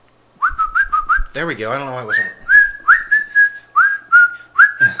There we go. I don't know why it wasn't.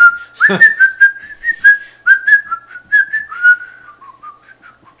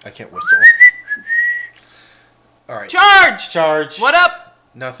 I can't whistle. All right. Charge. What up?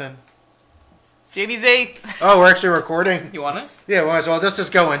 Nothing. JVZ. Oh, we're actually recording? You want it? Yeah, well, let's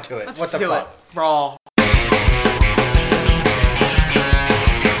just go into it. Let's do it. Raw.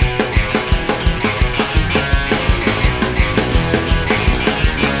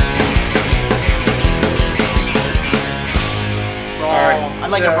 I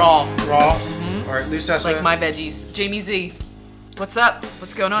like it raw. Raw? Mm-hmm. All right, Lucessa. Like my veggies. Jamie Z. What's up?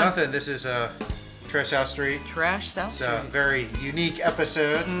 What's going on? Nothing. This is Trash South Street. Trash South Street. It's a very unique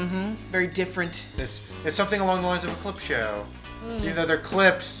episode. Mm-hmm. Very different. It's something along the lines of a clip show. Even though they're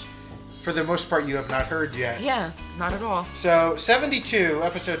clips, for the most part, you have not heard yet. Yeah, not at all. So,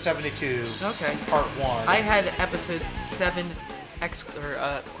 episode 72. Okay. Part 1. I had episode 7,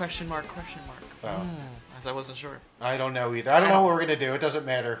 question mark. Oh. As I wasn't sure. I don't know either. I don't know what we're going to do. It doesn't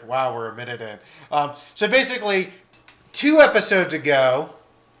matter. Wow, we're a minute in. So basically, 2 episodes ago...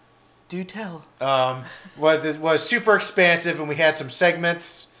 Do tell. Was super expansive, and we had some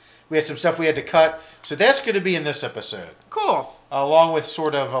segments. We had some stuff we had to cut. So that's going to be in this episode. Cool. Along with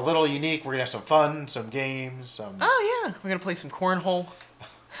sort of a little unique. We're going to have some fun, some games. Oh, yeah. We're going to play some cornhole.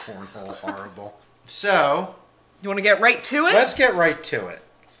 Cornhole, horrible. So... You want to get right to it? Let's get right to it.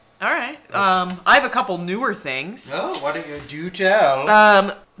 All right. I have a couple newer things. Oh, why don't you do tell?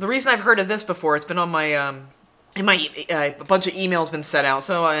 The reason I've heard of this before, it's been on my a bunch of emails been sent out.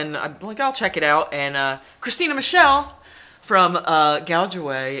 So and I'm like, I'll check it out. And Christina Michelle from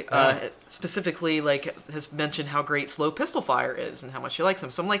Gougeway specifically has mentioned how great Slow Pistol Fire is and how much she likes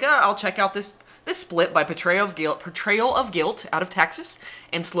them. So I'm like, I'll check out this split by Portrayal of Guilt out of Texas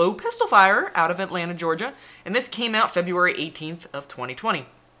and Slow Pistol Fire out of Atlanta, Georgia. And this came out February 18th of 2020.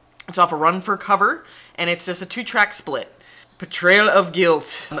 It's off a Run for Cover, and it's just a 2-track split. Portrayal of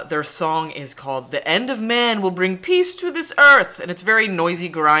Guilt. Their song is called The End of Man Will Bring Peace to This Earth, and it's very noisy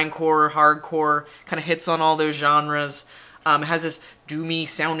grindcore, hardcore, kind of hits on all those genres. It has this doomy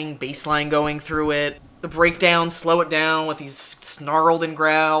sounding bass line going through it. The breakdowns slow it down with these snarled and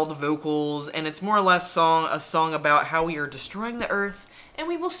growled vocals, and it's more or less a song about how we are destroying the earth, and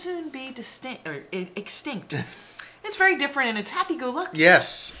we will soon be extinct. It's very different, and it's happy-go-lucky.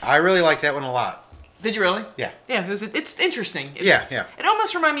 Yes, I really like that one a lot. Did you really? Yeah. Yeah, it's interesting. Yeah. It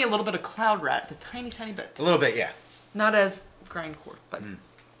almost reminded me a little bit of Cloud Rat, the tiny bit. A little bit, yeah. Not as grindcore, but...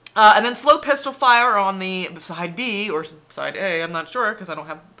 and then Slow Pistol Fire on the side B, or side A, I'm not sure, because I don't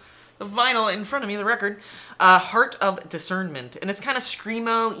have the vinyl in front of me, the record. Heart of Discernment. And it's kind of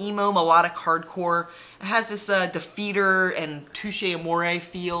screamo, emo, melodic hardcore. It has this Defeater and Touche Amore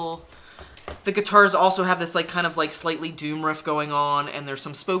feel. The guitars also have this kind of slightly doom riff going on, and there's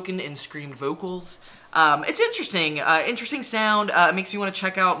some spoken and screamed vocals. It's interesting. Interesting sound. It makes me want to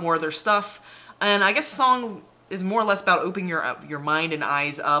check out more of their stuff. And I guess the song is more or less about opening your mind and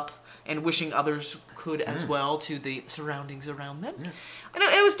eyes up and wishing others could as well to the surroundings around them. Yeah. And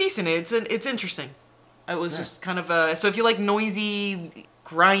it was decent. It's interesting. It was just kind of so if you like noisy,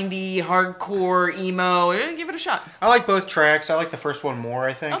 grindy, hardcore, emo, give it a shot. I like both tracks. I like the first one more,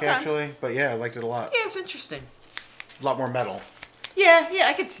 I think, actually. But yeah, I liked it a lot. Yeah, it's interesting. A lot more metal. Yeah,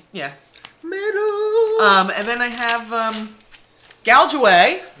 I could yeah. Metal! And then I have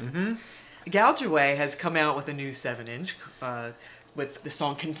Gougeway. Mm-hmm. Gougeway has come out with a new 7-inch with the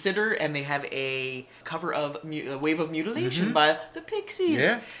song Consider, and they have a cover of Wave of Mutilation by the Pixies.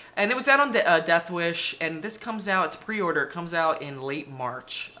 Yeah. And it was out on Death Wish, and this comes out, it's pre-order, it comes out in late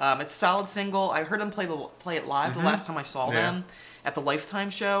March. It's a solid single. I heard them play it live the last time I saw them at the Lifetime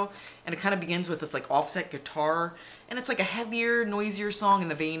show, and it kind of begins with this offset guitar, and it's a heavier, noisier song in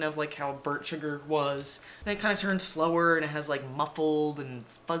the vein of how Burnt Sugar was. Then it kind of turns slower, and it has muffled and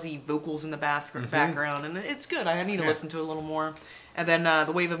fuzzy vocals in the background, and it's good. I need to listen to it a little more. And then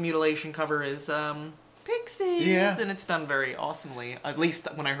the Wave of Mutilation cover is Pixies, and it's done very awesomely, at least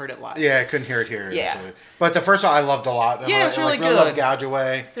when I heard it live. Yeah, I couldn't hear it here. Yeah. So. But the first one I loved a lot. Yeah, it's really good. I love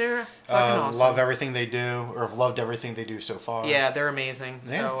Gougeway. They're fucking awesome. Love everything they do, or have loved everything they do so far. Yeah, they're amazing.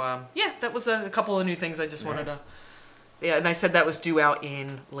 Yeah. So, that was a couple of new things I just wanted to... Yeah, and I said that was due out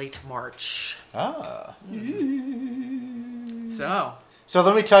in late March. Ah. So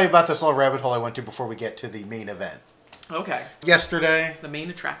let me tell you about this little rabbit hole I went to before we get to the main event. Okay. Yesterday... The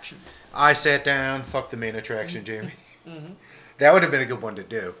main attraction. I sat down. Fuck the main attraction, Jamie. That would have been a good one to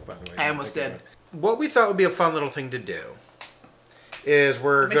do, by the way. I almost did. What we thought would be a fun little thing to do is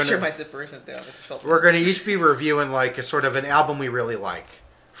we're going to... Make sure my zipper isn't down. We're going to each be reviewing a sort of an album we really like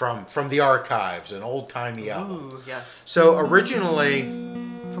from the archives, an old-timey album. Ooh, yes. So originally,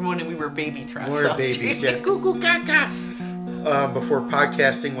 From when we were baby trash. We were babies, yeah. Cuckoo caca. Before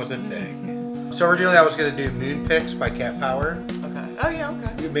podcasting was a thing. So originally I was going to do Moon Picks by Cat Power. Okay. Oh, yeah,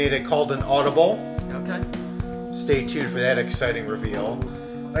 okay. We made it called an Audible. Okay. Stay tuned for that exciting reveal.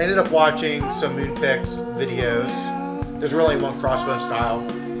 I ended up watching some Moon Picks videos. There's really one Crossbone style.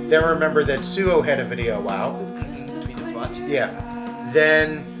 Then remember that Suo had a video out. We just watched. Yeah.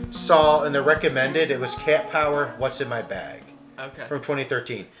 Then saw in the recommended, it was Cat Power, What's in My Bag. Okay. From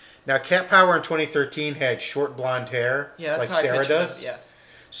 2013. Now, Cat Power in 2013 had short blonde hair, Yeah, that's like how Sarah I pictured does. it, yes.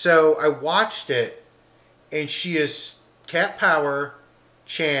 So I watched it, and she is Cat Power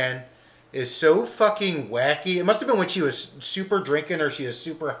Chan is so fucking wacky. It must have been when she was super drinking or she is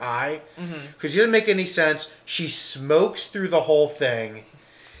super high, because she doesn't make any sense. She smokes through the whole thing,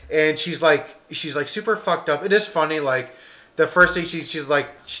 and she's like super fucked up. It is funny, like the first thing she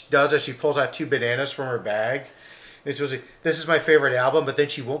does is she pulls out 2 bananas from her bag. And she was like, "This is my favorite album," but then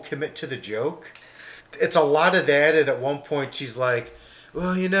she won't commit to the joke. It's a lot of that, and at one point she's like,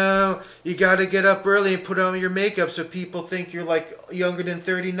 "Well, you got to get up early and put on your makeup so people think you're like younger than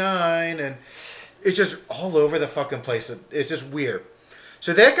 39," and it's just all over the fucking place. It's just weird.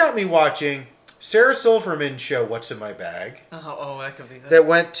 So that got me watching Sarah Silverman's show, What's in My Bag. Oh, that could be good. That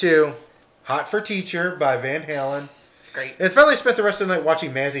went to Hot for Teacher by Van Halen. Great. And finally spent the rest of the night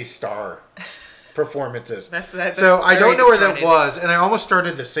watching Mazzy Star performances. That's so I don't know where that disjointed. was, and I almost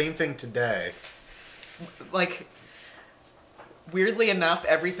started the same thing today. Like, weirdly enough,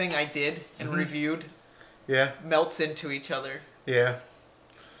 everything I did and reviewed Yeah, melts into each other. yeah.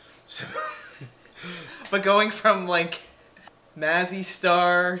 So, But going from, like, Mazzy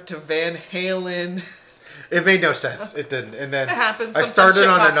Star to Van Halen... it made no sense. It didn't. And then It happens. I Sometimes started shit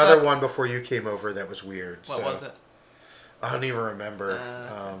on pops another up. one before you came over that was weird. What was it? I don't even remember.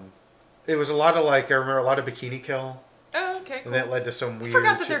 Okay. It was a lot of I remember a lot of Bikini Kill, Oh, okay, cool. and that led to some weird I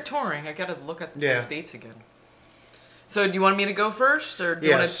forgot that shit. they're touring. I gotta look at Yeah. those dates again. So, do you want me to go first, or do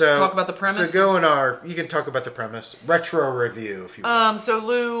you Yeah, want to so talk about the premise? So you can talk about the premise. Retro review, if you want. So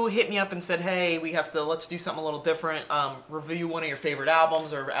Lou hit me up and said, "Hey, let's do something a little different. Review one of your favorite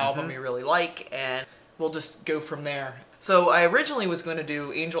albums or album you really like, and we'll just go from there." So I originally was going to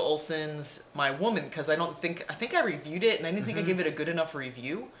do Angel Olsen's "My Woman" because I think I reviewed it and I didn't think I gave it a good enough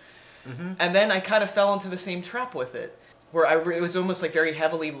review. And then I kind of fell into the same trap with it, where it was almost like very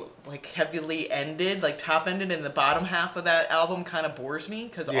heavily ended, like top ended, and the bottom half of that album kind of bores me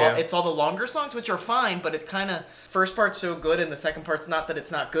because it's all the longer songs, which are fine, but it kind of first part's so good and the second part's not that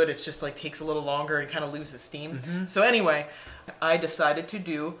it's not good. It's just like takes a little longer and kind of loses steam. So anyway, I decided to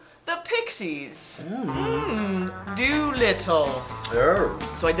do the Pixies. Doolittle.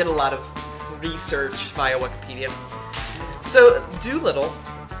 Oh. So I did a lot of research via Wikipedia. So Doolittle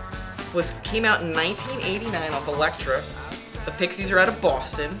came out in 1989 off Elektra. The Pixies are out of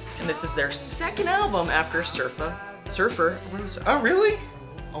Boston, and this is their second album after Surfer Rosa. Oh, really?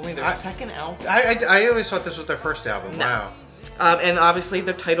 Only their second album. I always thought this was their first album. No. Wow. And obviously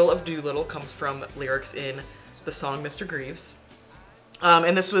the title of Doolittle comes from lyrics in the song Mr. Greaves.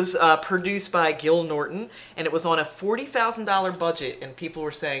 And this was produced by Gil Norton, and it was on a $40,000 budget, and people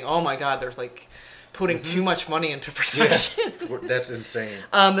were saying, "Oh my God, they're like putting too much money into production." Yeah. That's insane.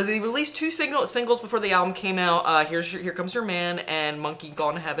 They released 2 singles before the album came out. Here Comes Your Man and Monkey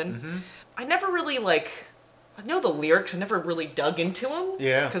Gone to Heaven. I never really I know the lyrics. I never really dug into them.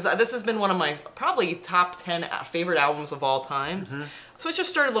 Yeah. Because this has been one of my probably top 10 favorite albums of all time. So I just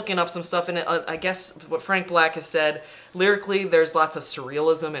started looking up some stuff, and I guess what Frank Black has said, lyrically, there's lots of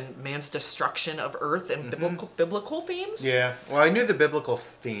surrealism and man's destruction of Earth and biblical themes. Yeah. Well, I knew the biblical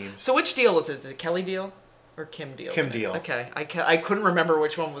themes. So which deal is it? Is it Kelly Deal or Kim Deal? Kim Deal. Okay. I couldn't remember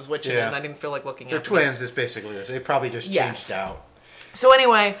which one was which, Yeah. and I didn't feel like looking They're at twins. It's basically this. They probably just Yes. changed out. So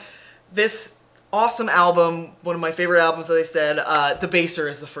anyway, this awesome album, one of my favorite albums, as I said, Debaser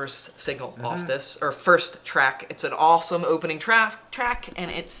is the first single off this, or first track. It's an awesome opening track,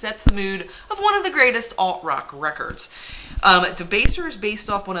 and it sets the mood of one of the greatest alt-rock records. Debaser is based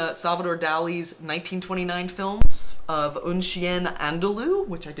off one of Salvador Dali's 1929 films of Un Chien Andalou,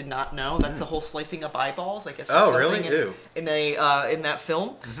 which I did not know. That's the whole slicing up eyeballs, I guess. Oh, really? Ew. In that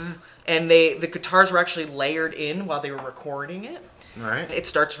film. And the guitars were actually layered in while they were recording it. All right. It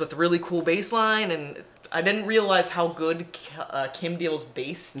starts with a really cool bass line, and I didn't realize how good Kim Deal's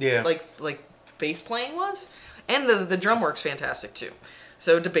bass, like bass playing was, and the drum work's fantastic too.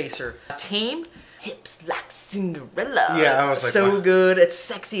 So Debaser, Tame, hips like Cinderella. Yeah, I was like, so wow. good. It's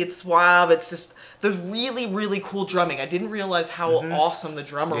sexy. It's suave. It's just the really really cool drumming. I didn't realize how awesome the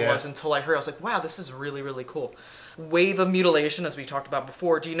drummer was until I heard. I was like, wow, this is really really cool. Wave of Mutilation, as we talked about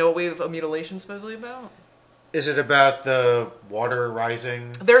before. Do you know what Wave of Mutilation is supposedly about? Is it about the water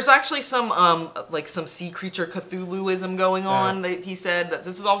rising? There's actually some like some sea creature Cthulhuism going on. He said that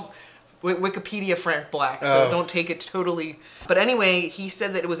this is all Wikipedia Frank Black, so don't take it totally. But anyway, he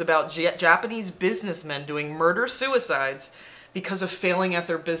said that it was about Japanese businessmen doing murder suicides because of failing at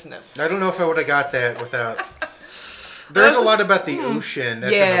their business. I don't know if I would have got that without. There's a lot about the ocean.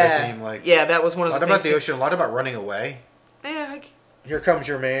 That's another theme. Like that was one of the things. A lot about the ocean. A lot about running away. Yeah. Here comes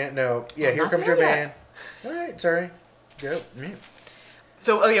your man. No. Yeah. Here comes your man. All right. Sorry. Go. Yeah.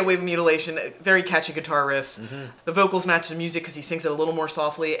 So, Wave of Mutilation, very catchy guitar riffs. Mm-hmm. The vocals match the music because he sings it a little more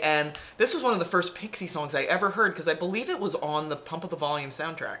softly. And this was one of the first Pixie songs I ever heard because I believe it was on the Pump Up the Volume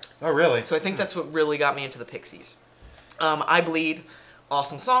soundtrack. Oh, really? So I think that's what really got me into the Pixies. I Bleed,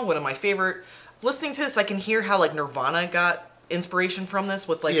 awesome song, one of my favorite. Listening to this, I can hear how like Nirvana got inspiration from this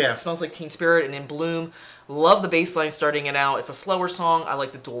with like It Smells Like Teen Spirit and In Bloom. Love the bass line starting it out. It's a slower song. I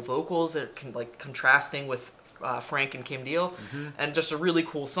like the dual vocals that can like contrasting with Frank and Kim Deal, and just a really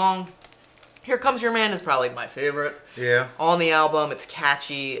cool song. Here Comes Your Man is probably my favorite. Yeah. On the album, it's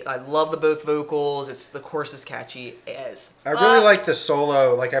catchy. I love the both vocals. The chorus is catchy as. I really like the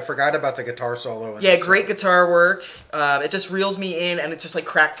solo. Like I forgot about the guitar solo. Great guitar work. It just reels me in, and it's just like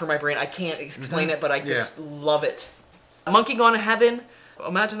cracked for my brain. I can't explain it, but I just love it. Monkey Gone to Heaven.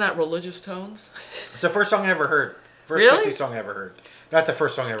 Imagine that, religious tones. It's the first song I ever heard. First Pixie song I ever heard. Not the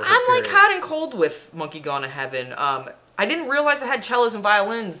first song I ever heard. I'm like hot and cold with Monkey Gone to Heaven. I didn't realize it had cellos and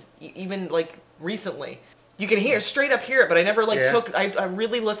violins even like recently. You can straight up hear it, but I never took. I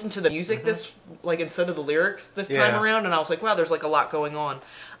really listened to the music this like instead of the lyrics this time around, and I was like, wow, there's like a lot going on.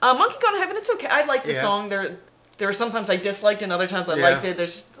 Monkey Gone to Heaven, it's okay. I like the song. There are sometimes I disliked it, and other times I liked it.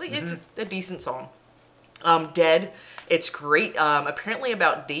 It's a decent song. Dead, it's great. Apparently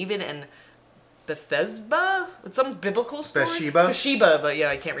about David and Bethesda? It's some biblical story. Bathsheba, but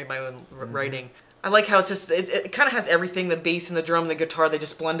I can't read my own writing. I like how it's just, it kind of has everything, the bass and the drum and the guitar, they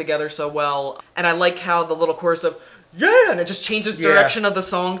just blend together so well. And I like how the little chorus of, and it just changes direction of the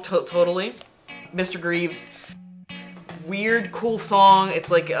song totally. Mr. Greaves, weird, cool song. It's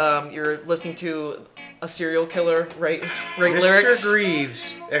like you're listening to a serial killer, right lyrics. Mr.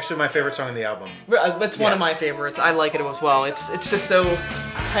 Greaves, actually my favorite song on the album. That's one of my favorites. I like it as well. It's just so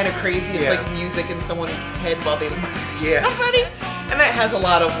kind of crazy. It's like music in someone's head while they murder somebody. And that has a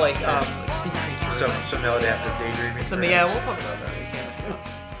lot of like sea creatures. Some maladaptive daydreaming. We'll talk about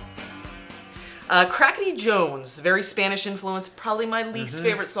that. Crackety Jones, very Spanish influence, probably my least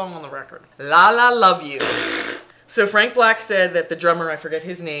favorite song on the record. La La Love You. So Frank Black said that the drummer, I forget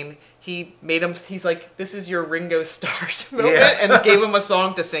his name, he made him, he's like, this is your Ringo Starr moment, and gave him a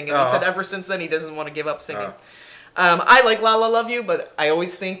song to sing. And he said ever since then he doesn't want to give up singing. I like La La Love You, but I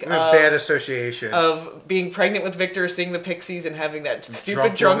always think bad association of being pregnant with Victor, seeing the Pixies, and having that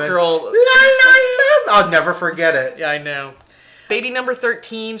stupid drunk girl. La La Love. I'll never forget it. Yeah, I know. Baby Number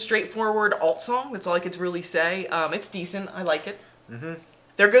 13, straightforward alt song. That's all I could really say. It's decent. I like it.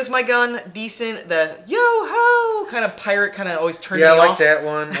 There Goes My Gun, decent. The yo-ho kind of pirate kind of always turned me off. Yeah, I like that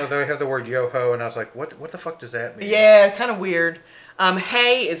one, although I have the word yo-ho, and I was like, what the fuck does that mean? Yeah, kind of weird.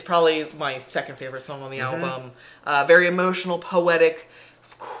 Hey is probably my second favorite song on the album. Very emotional, poetic,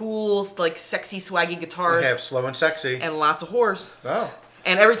 cool, like sexy, swaggy guitars. We have slow and sexy. And lots of whores. Oh.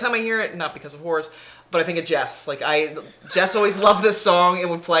 And every time I hear it, not because of whores, but I think of Jess. Like Jess always loved this song and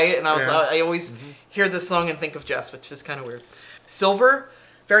would play it, and I always hear this song and think of Jess, which is kind of weird. Silver,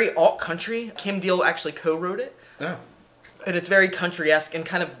 very alt country. Kim Deal actually co-wrote it. Oh. And it's very country-esque and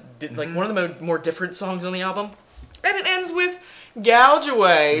kind of like one of the more different songs on the album. And it ends with Gouge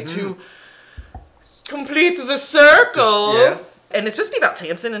Away to complete the circle. And it's supposed to be about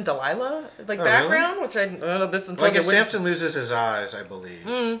Samson and Delilah, background, really? which I don't know this until. Well, I guess Samson loses his eyes, I believe.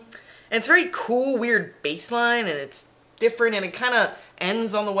 And it's very cool, weird bass line, and it's different, and it kind of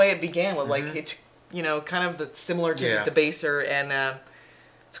ends on the way it began with like it's kind of similar to Debaser, and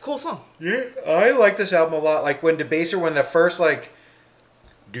it's a cool song. Yeah, I like this album a lot. Like when Debaser, when the first like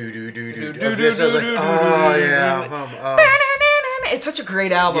this, I was like, oh yeah. It's such a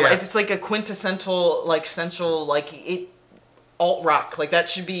great album. Yeah. It's like a quintessential, alt rock. Like that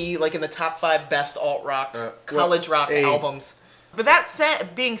should be like in the top 5 best alt rock, college rock albums. But that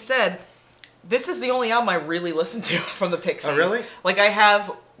being said, this is the only album I really listened to from the Pixies. Oh, really? Like I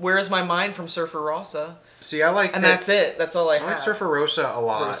have Where Is My Mind from Surfer Rosa. See, I like, and that's it. That's all I have. I like Surfer Rosa a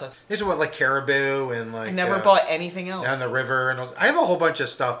lot. These are like Caribou and like. I never bought anything else. Down the River, and I have a whole bunch of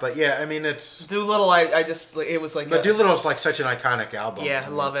stuff, but yeah, I mean it's. Doolittle, I just it was like. But Doolittle's like such an iconic album. Yeah, I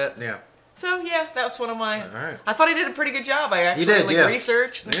love it. Yeah. So yeah, that's one of my. All right. I thought I did a pretty good job. I actually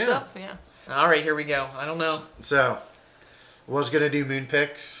researched and stuff. Yeah. All right, here we go. I don't know. So, Was going to do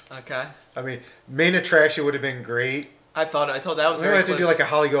Moonpix. Okay. I mean, Main Attraction would have been great. I thought that was We very have to close. do like a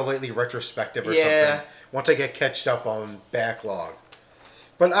Holly Golightly retrospective or something. Once I get catched up on backlog.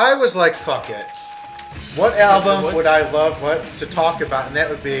 But I was like, fuck it. What album would I love to talk about? And that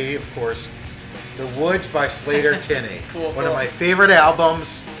would be, of course, The Woods by Sleater-Kinney. One of my favorite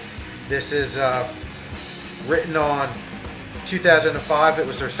albums. This is written on 2005. It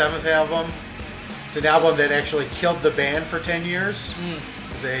was their 7th album. It's an album that actually killed the band for 10 years.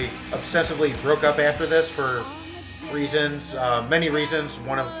 They obsessively broke up after this for reasons, many reasons,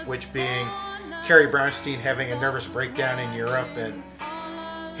 one of which being Carrie Brownstein having a nervous breakdown in Europe and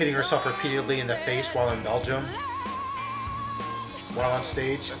hitting herself repeatedly in the face while in Belgium while on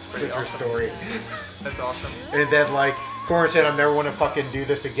stage. It's a true story. That's awesome. And then, like, Korn said, I'm never going to fucking do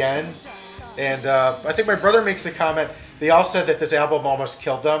this again. And I think my brother makes the comment, they all said that this album almost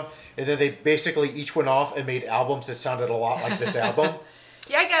killed them, and then they basically each went off and made albums that sounded a lot like this album.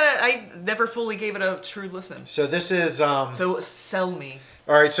 Yeah, I never fully gave it a true listen. So this is... so sell me.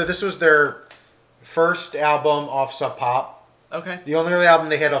 Alright, so this was their first album off Sub Pop. Okay. The only other album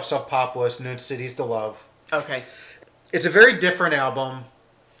they had off Sub Pop was Known Cities to Love. Okay. It's a very different album.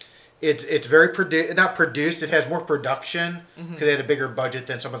 It's very not produced. It has more production because they had a bigger budget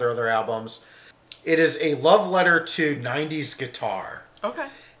than some of their other albums. It is a love letter to 90s guitar. Okay.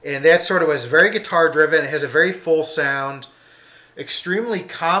 And that sort of was very guitar driven. It has a very full sound, extremely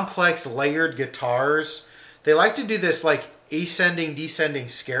complex layered guitars. They like to do this like ascending, descending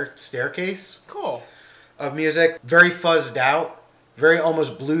staircase. Cool. Of music. Very fuzzed out. Very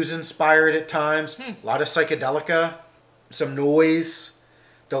almost blues inspired at times. A lot of psychedelica. Some noise.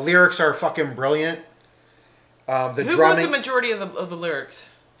 The lyrics are fucking brilliant. Who wrote the majority of the lyrics?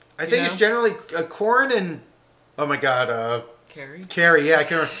 I think it's generally Korn and... Oh my god, Carrie, yeah, I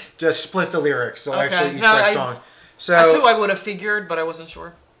can just split the lyrics. So actually each song. So that's who I would have figured, but I wasn't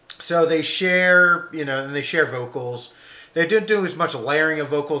sure. So they share, and they share vocals. They don't do as much layering of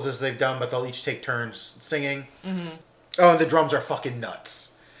vocals as they've done, but they'll each take turns singing. Oh, and the drums are fucking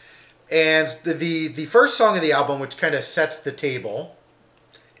nuts. And the first song of the album, which kind of sets the table,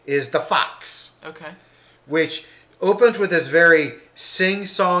 is The Fox. Okay. Which opens with this very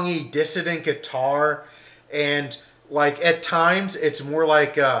sing-songy, dissident guitar, and like at times it's more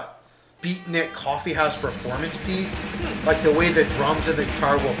like a beatnik coffeehouse performance piece, like the way the drums and the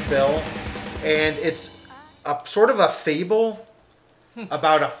guitar will fill, and it's a sort of a fable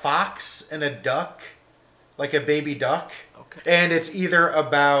about a fox and a duck, like a baby duck. Okay. And it's either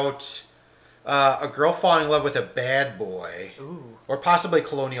about a girl falling in love with a bad boy, or possibly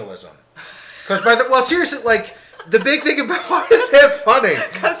colonialism. Because seriously, like the big thing about why is that funny?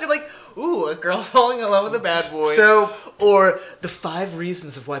 Because you're like, ooh, a girl falling in love with a bad boy. So, or the 5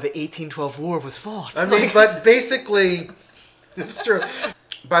 reasons of why the 1812 war was fought. I mean, but basically, it's true.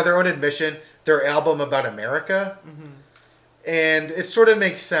 By their own admission, their album about America, and it sort of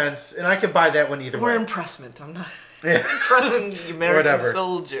makes sense, and I could buy that one either way. Or impressment. I'm not impressing American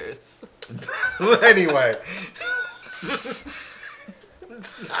soldiers. Anyway.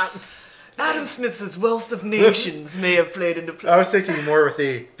 It's not... Adam Smith's Wealth of Nations may have played into play. I was thinking more with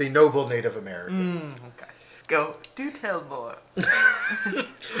the noble Native Americans. Okay. Go. Do tell more.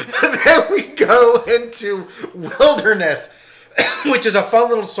 Then we go into Wilderness, which is a fun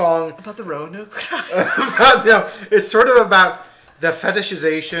little song. About the Roanoke? It's sort of about the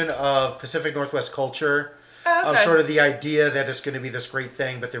fetishization of Pacific Northwest culture. Sort of the idea that it's going to be this great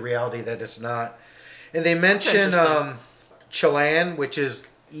thing, but the reality that it's not. And they mention Chelan, which is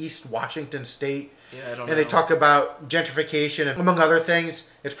East Washington State. Yeah, I don't know. And they talk about gentrification, and among other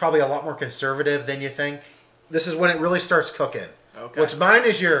things, it's probably a lot more conservative than you think. This is when it really starts cooking. Okay. What's mine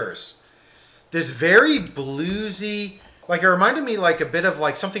is yours. This very bluesy, like it reminded me like a bit of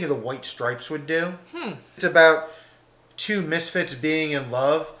like something the White Stripes would do. It's about two misfits being in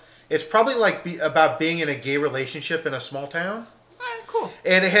love. It's probably like about being in a gay relationship in a small town. Cool.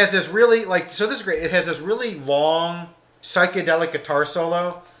 And it has this really this is great. It has this really long psychedelic guitar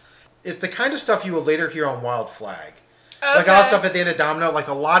solo. It's the kind of stuff you will later hear on Wild Flag. Okay. Like a lot of stuff at the end of Domino, like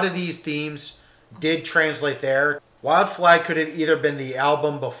a lot of these themes did translate there. Wild Flag could have either been the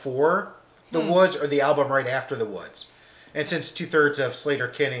album before The Woods or the album right after The Woods. And since 2/3 of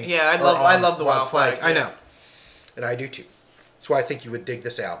Sleater-Kinney, I love the Wild Flag. I know, and I do too. That's why I think you would dig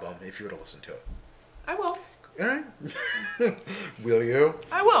this album if you were to listen to it. I will. All right. Will you?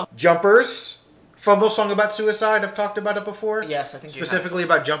 I will. Jumpers. Fun little song about suicide. I've talked about it before. Yes, I think specifically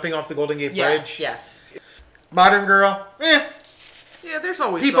about jumping off the Golden Gate Bridge. Yes. Modern Girl. Yeah, there's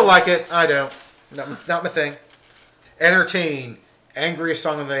always people like it. I don't. Not my thing. Entertain. Angriest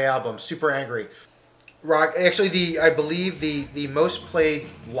song on the album. Super angry. rock. Actually, I believe the most played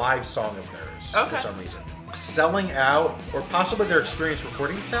live song of theirs for some reason. Selling Out, or possibly their experience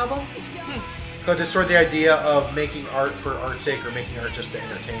recording this album. Because it's sort of the idea of making art for art's sake or making art just to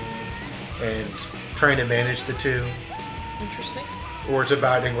entertain and trying to manage the two. Interesting. Or it's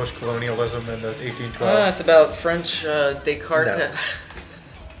about English colonialism in the 1812. It's about French Descartes. No.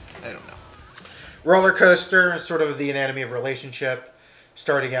 I don't know. Roller Coaster is sort of the anatomy of relationship.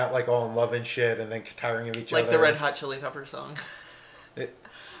 Starting out like all in love and shit and then tiring of each other. Like the Red Hot Chili Pepper song.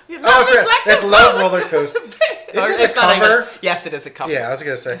 That's Love Roller Coaster. Isn't it a cover? Yes, it is a cover. Yeah, I was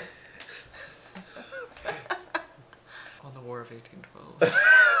going to say. On the War of 1812.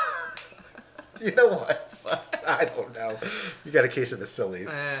 You know what? I don't know. You got a case of the sillies.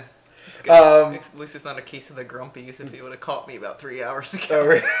 At least it's not a case of the grumpies if you would have caught me about 3 hours ago. Oh,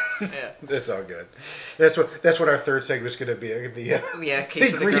 really? Yeah. That's all good. That's what our third segment's going to be. Case the of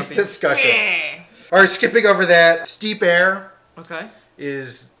the Grease grumpies. discussion. All right, skipping over that. Steep Air. Okay.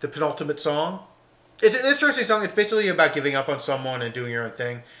 Is the penultimate song. It's an interesting song. It's basically about giving up on someone and doing your own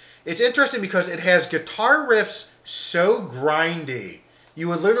thing. It's interesting because it has guitar riffs so grindy. You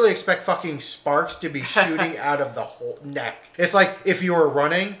would literally expect fucking sparks to be shooting out of the whole neck. It's like if you were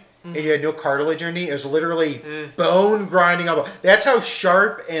running and you had no cartilage in your knee, it was literally bone grinding up. That's how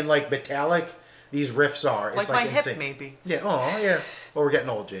sharp and like metallic these riffs are. Like it's my insane. hip, maybe. Yeah. Oh, yeah. Well, we're getting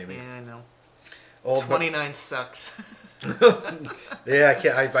old, Jamie. Yeah, I know. Old, 29 sucks. Yeah, I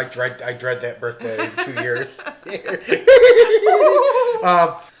can't. I dread that birthday in 2 years.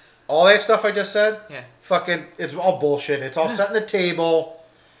 All that stuff I just said. Yeah. Fucking, it's all bullshit. It's all setting the table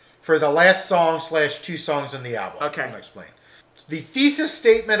for the last song / 2 songs in the album. Okay. I'm gonna explain. The thesis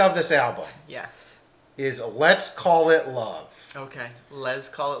statement of this album. Yes. Is let's call it love. Okay. Let's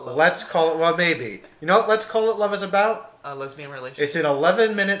call it love. Let's call it. Well, maybe. You know what Let's Call It Love is about? A lesbian relationship. It's an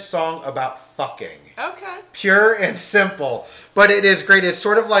 11-minute song about fucking. Okay. Pure and simple. But it is great. It's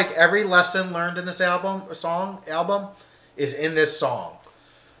sort of like every lesson learned in this album is in this song.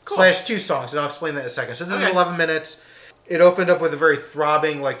 Cool. / 2 songs, and I'll explain that in a second. So this is 11 minutes. It opened up with a very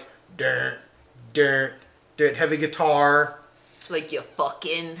throbbing, like, dirt, heavy guitar. Like you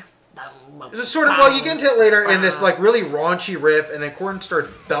fucking... This is sort of, well, you get into it later in this, like, really raunchy riff, and then Corden starts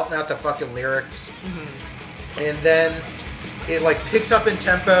belting out the fucking lyrics. Mm-hmm. And then it, like, picks up in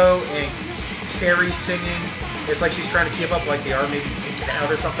tempo, and Carrie's singing. It's like she's trying to keep up like they are, maybe making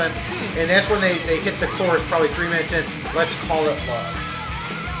out or something. And that's when they hit the chorus, probably 3 minutes in, Let's Call It Love.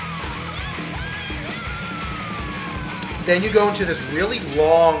 Then you go into this really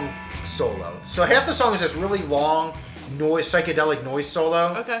long solo. So half the song is this really long psychedelic noise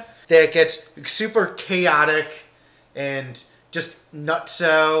solo. Okay. That gets super chaotic and just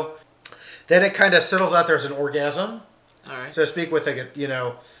nutso. Then it kind of settles out there as an orgasm. All right. So to speak, with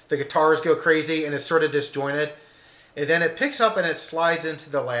the guitars go crazy and it's sort of disjointed. And then it picks up and it slides into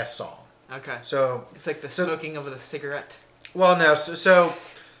the last song. Okay. So it's like the smoking of the cigarette. Well, no. So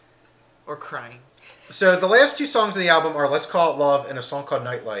or crying. So the last 2 songs of the album are Let's Call It Love and a song called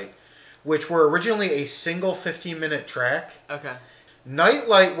Nightlight, which were originally a single 15-minute track. Okay.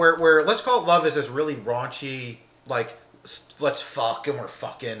 Nightlight, where Let's Call It Love is this really raunchy, like, let's fuck and we're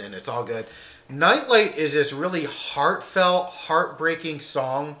fucking and it's all good. Nightlight is this really heartfelt, heartbreaking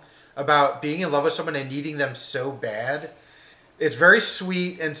song about being in love with someone and needing them so bad. It's very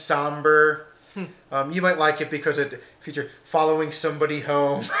sweet and somber. You might like it because it features following somebody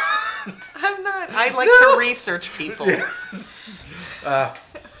home. I'm not. I like to research people. Yeah.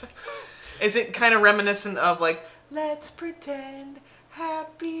 Is it kind of reminiscent of like, let's pretend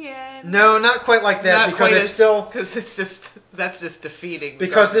happy end? No, not quite like that, because it's still... Because that's just defeating.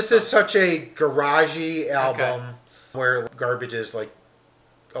 Because this is such a garagey album where garbage is like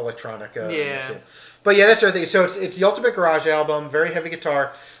electronica. Yeah. But yeah, that's the other thing. So it's the ultimate garage album, very heavy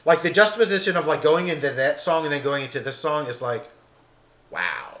guitar. Like the juxtaposition of like going into that song and then going into this song is like,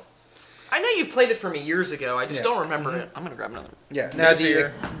 wow. I know you played it for me years ago. I just don't remember it. I'm gonna grab another. Yeah. Now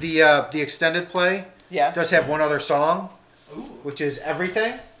the extended play does have one other song, which is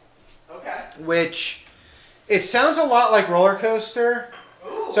Everything. Okay. Which it sounds a lot like Roller Coaster,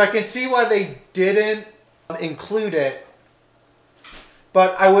 so I can see why they didn't include it.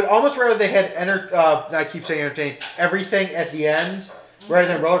 But I would almost rather they had I keep saying entertain Everything at the end rather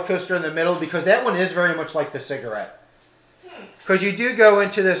than Roller Coaster in the middle, because that one is very much like the cigarette. Because you do go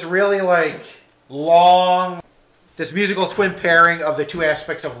into this really like long, this musical twin pairing of the 2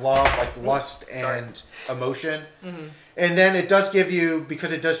 aspects of love, like lust and emotion. Mm-hmm. And then it does give you,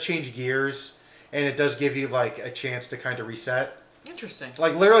 because it does change gears, and it does give you like a chance to kind of reset. Interesting.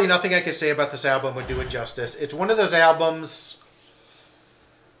 Like literally nothing I could say about this album would do it justice. It's one of those albums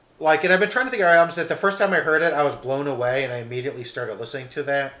Like, and I've been trying to think of albums that the first time I heard it, I was blown away, and I immediately started listening to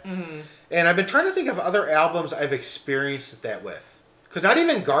that. Mm-hmm. And I've been trying to think of other albums I've experienced that with. Because not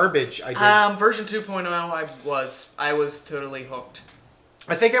even Garbage I did. Version 2.0, I was totally hooked.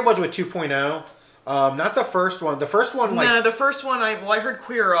 I think I was with 2.0. Not the first one. The first one, like... No, the first one, I heard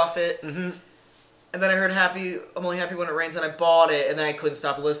Queer off it. Mm-hmm. And then I heard I'm Only Happy When It Rains, and I bought it, and then I couldn't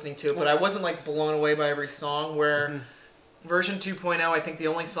stop listening to it. But I wasn't, like, blown away by every song, where version 2.0, I think the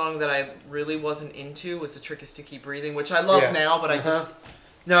only song that I really wasn't into was The Trick Is to Keep Breathing, which I love now, but I just...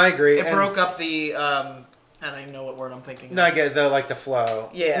 No, I agree. It broke up the... I don't even know what word I'm thinking. No, I get the flow.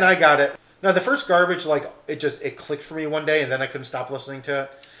 Yeah. No, I got it. No, the first Garbage, like, it clicked for me one day, and then I couldn't stop listening to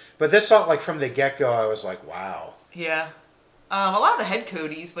it. But this song, like, from the get-go, I was like, wow. Yeah. A lot of the Head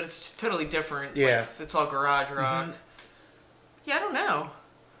Cody's, but it's totally different. Yeah. Like, it's all garage rock. Mm-hmm. Yeah, I don't know.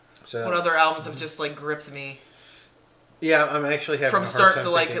 So, what other albums have just, like, gripped me? Yeah, I'm actually having from a hard start time to,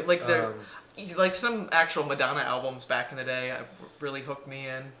 like, thinking, like some actual Madonna albums back in the day really hooked me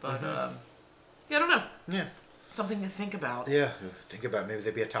in. But, yeah, I don't know. Yeah. Something to think about. Yeah, think about it. Maybe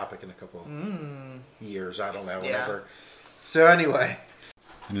they'd be a topic in a couple years. I don't know, whatever. So anyway...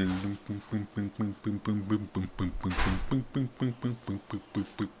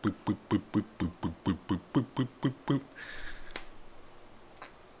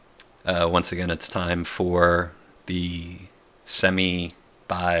 Once again, it's time for the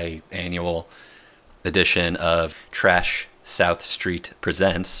semi-biannual edition of Trash South Street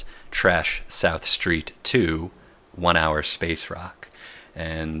Presents Trash South Street 2, 1 Hour Space Rock.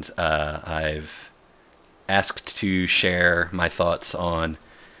 And I've asked to share my thoughts on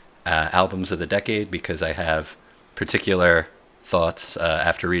albums of the decade because I have particular thoughts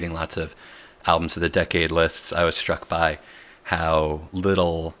after reading lots of albums of the decade lists. I was struck by how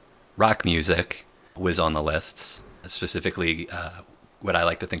little rock music was on the lists, specifically what I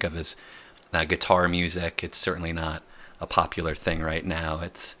like to think of as guitar music. It's certainly not a popular thing right now.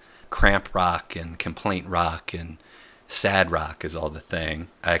 It's cramp rock and complaint rock and sad rock is all the thing.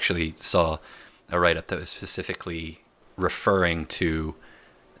 I actually saw a write-up that was specifically referring to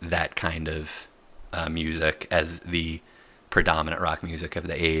that kind of music as the predominant rock music of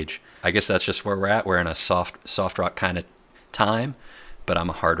the age. I guess that's just where we're at. We're in a soft rock kind of time, but I'm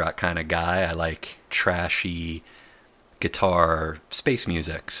a hard rock kind of guy. I like trashy guitar space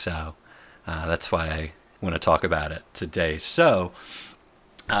music, so that's why I want to talk about it today. So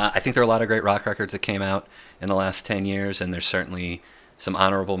I think there are a lot of great rock records that came out in the last 10 years, and there's certainly some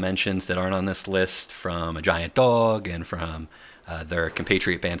honorable mentions that aren't on this list, from A Giant Dog and from their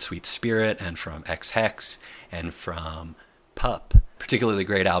compatriot band Sweet Spirit and from X-Hex and from Pup. Particularly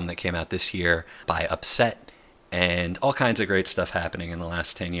great album that came out this year by Upset, and all kinds of great stuff happening in the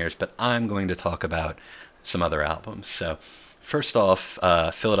last 10 years. But I'm going to talk about some other albums. So first off,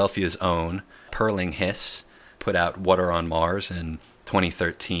 Philadelphia's own Purling Hiss put out Water on Mars in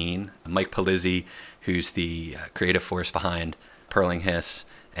 2013. Mike Polizzi, who's the creative force behind Purling Hiss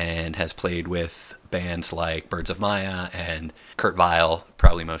and has played with bands like Birds of Maya and Kurt Weill,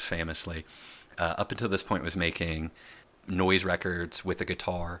 probably most famously, up until this point was making noise records with a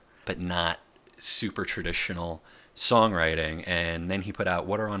guitar, but not super traditional songwriting. And then he put out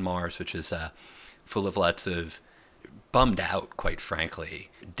Water on Mars, which is full of lots of bummed out, quite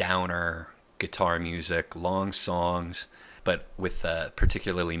frankly, downer guitar music, long songs, but with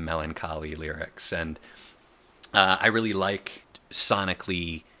particularly melancholy lyrics. And I really like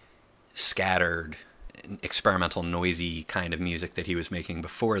sonically scattered, experimental, noisy kind of music that he was making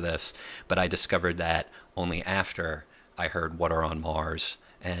before this, but I discovered that only after I heard Water on Mars.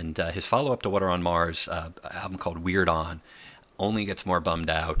 And his follow-up to Water on Mars, an album called Weird On, only gets more bummed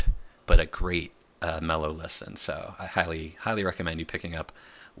out, but a great mellow listen. So I highly recommend you picking up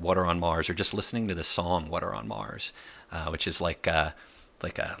Water on Mars, or just listening to the song Water on Mars, which is like a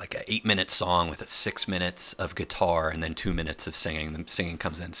 8-minute song with 6 minutes of guitar and then 2 minutes of singing. The singing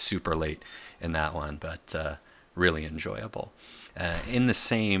comes in super late in that one, but really enjoyable. In the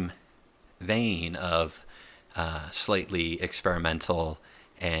same vein of slightly experimental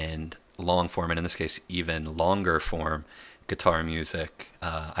and long form, and in this case even longer form guitar music,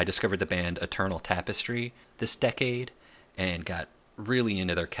 I discovered the band Eternal Tapestry this decade and got really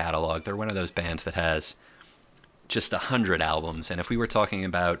into their catalog. They're one of those bands that has just 100 albums, and if we were talking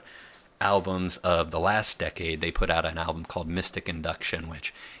about albums of the last decade, they put out an album called Mystic Induction,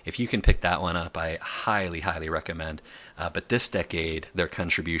 which, if you can pick that one up, I highly recommend. But this decade, their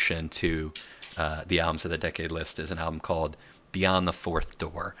contribution to the albums of the decade list is an album called Beyond the Fourth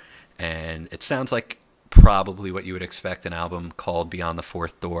Door, and it sounds like probably what you would expect an album called Beyond the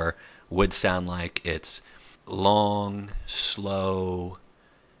Fourth Door would sound like. It's long, slow,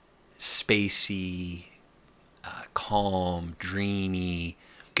 spacey, calm, dreamy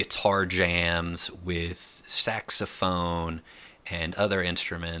guitar jams with saxophone and other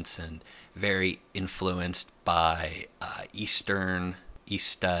instruments, and very influenced by East Asian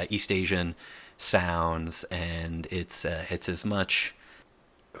sounds. And it's as much,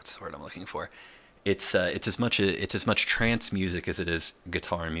 what's the word I'm looking for? It's as much trance music as it is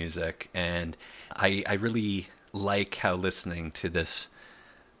guitar music, and I really like how listening to this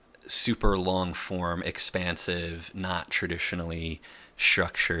super long form, expansive, not traditionally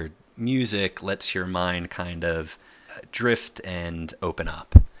structured music lets your mind kind of drift and open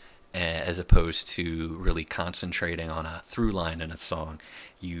up, as opposed to really concentrating on a through line in a song.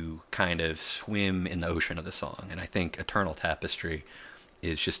 You kind of swim in the ocean of the song, and I think Eternal Tapestry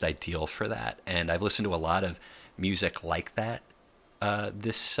is just ideal for that. And I've listened to a lot of music like that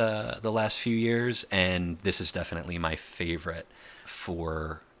the last few years, and this is definitely my favorite.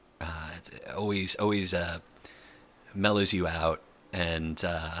 For it always mellows you out, and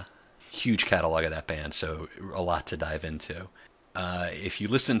huge catalog of that band, so a lot to dive into. If you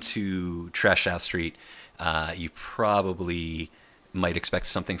listen to Trash South Street, you probably might expect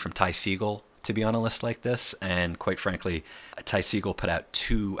something from Ty Segall to be on a list like this, and quite frankly, Ty Segall put out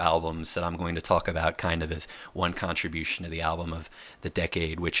 2 albums that I'm going to talk about kind of as one contribution to the album of the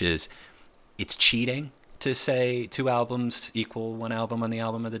decade, which is, it's cheating to say 2 albums equal 1 album on the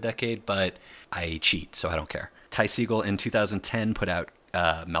album of the decade, but I cheat, so I don't care. Ty Segall in 2010 put out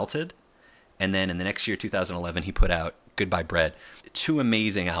Melted, and then in the next year, 2011, he put out Goodbye Bread. 2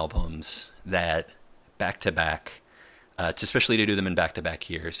 amazing albums that, back to back, especially to do them in back-to-back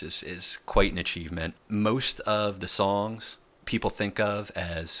years, is quite an achievement. Most of the songs people think of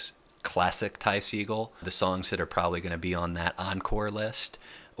as classic Ty Segall, the songs that are probably going to be on that encore list,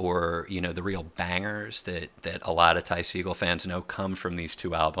 or the real bangers that a lot of Ty Segall fans know, come from these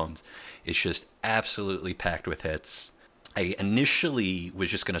 2 albums. It's just absolutely packed with hits. I initially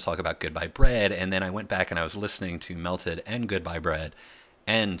was just going to talk about Goodbye Bread, and then I went back and I was listening to Melted and Goodbye Bread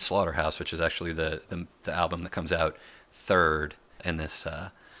and Slaughterhouse, which is actually the album that comes out third in this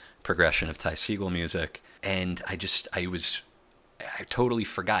progression of Ty Segall music. And I totally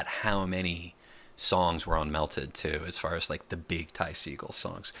forgot how many songs were on Melted too, as far as like the big Ty Segall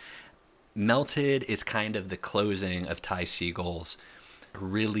songs. Melted is kind of the closing of Ty Segall's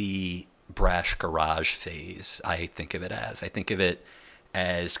really brash garage phase. I think of it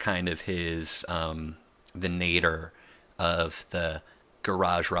as kind of his the nadir of the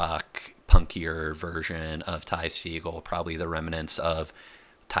garage rock punkier version of Ty Segall, probably the remnants of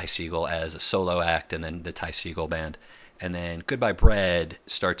Ty Segall as a solo act, and then the Ty Segall band. And then Goodbye Bread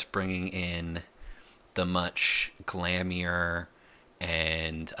starts bringing in the much glammier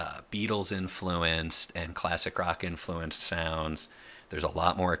and Beatles influenced and classic rock influenced sounds. There's a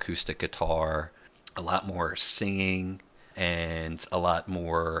lot more acoustic guitar, a lot more singing, and a lot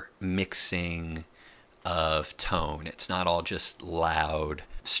more mixing of tone. It's not all just loud,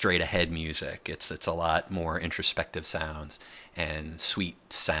 straight ahead music. It's a lot more introspective sounds and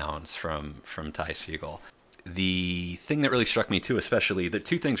sweet sounds from Ty Segall. The thing that really struck me too, especially, the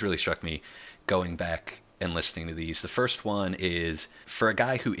 2 things really struck me going back and listening to these. The first one is, for a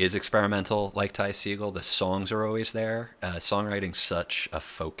guy who is experimental like Ty Segall, the songs are always there. Songwriting's such a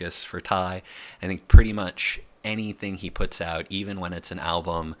focus for Ty. I think pretty much anything he puts out, even when it's an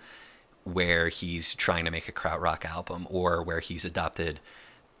album where he's trying to make a krautrock album, or where he's adopted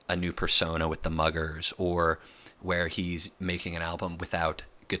a new persona with the Muggers, or where he's making an album without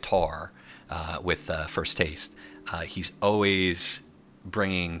guitar with First Taste, he's always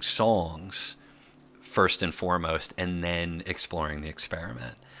bringing songs first and foremost, and then exploring the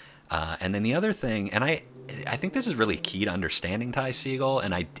experiment. And then the other thing, and I think this is really key to understanding Ty Segall,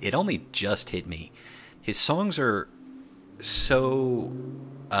 and it only just hit me. His songs are so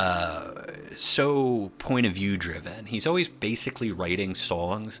point of view driven. He's always basically writing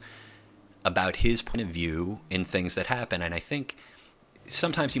songs about his point of view in things that happen. And I think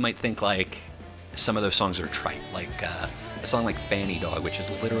sometimes you might think like some of those songs are trite, like a song like Fanny Dog, which is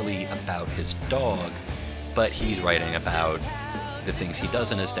literally about his dog, but he's writing about the things he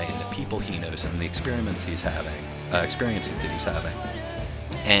does in his day and the people he knows and the experiences that he's having.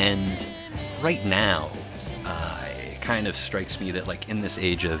 And right now, it kind of strikes me that, like, in this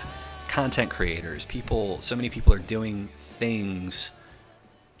age of content creators, so many people are doing things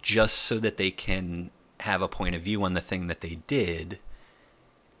just so that they can have a point of view on the thing that they did,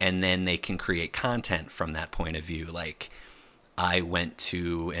 and then they can create content from that point of view. Like, I went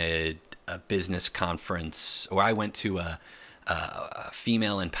to a business conference, or I went to a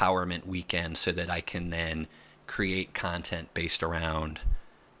female empowerment weekend so that I can then create content based around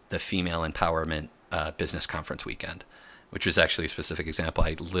the female empowerment business conference weekend, which was actually a specific example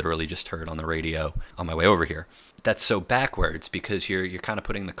I literally just heard on the radio on my way over here. That's so backwards because you're kind of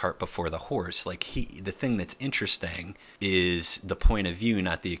putting the cart before the horse. Like the thing that's interesting is the point of view,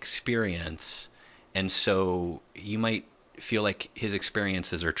 not the experience. And so you might feel like his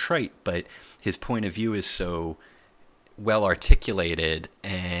experiences are trite, but his point of view is so well articulated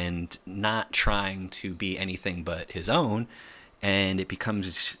and not trying to be anything but his own, and it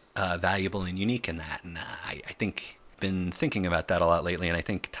becomes valuable and unique in that. And I think been thinking about that a lot lately, and I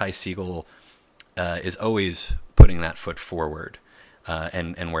think Ty Segall is always putting that foot forward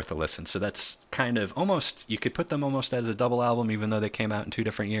and worth a listen. So that's kind of almost, you could put them almost as a double album, even though they came out in 2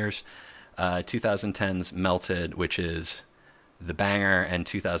 different years. 2010's Melted, which is the banger, and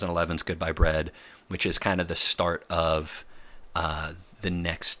 2011's Goodbye Bread, which is kind of the start of the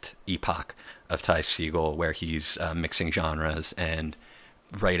next epoch of Ty Segall, where he's mixing genres and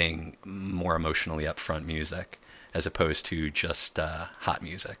writing more emotionally upfront music as opposed to just hot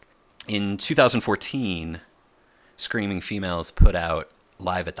music. In 2014, Screaming Females put out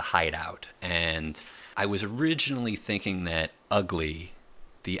Live at the Hideout, and I was originally thinking that Ugly,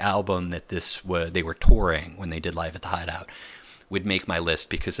 the album that they were touring when they did Live at the Hideout, would make my list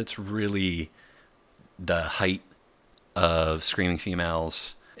because it's really the height of Screaming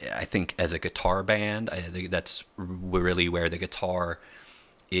Females. I think as a guitar band, I think that's really where the guitar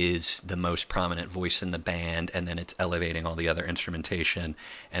is the most prominent voice in the band, and then it's elevating all the other instrumentation,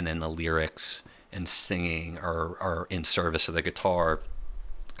 and then the lyrics and singing are in service of the guitar.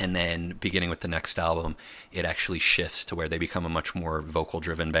 And then beginning with the next album, it actually shifts to where they become a much more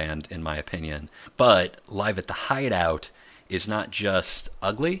vocal-driven band, in my opinion. But Live at the Hideout is not just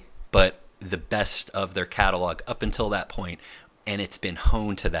Ugly, but the best of their catalog up until that point, and it's been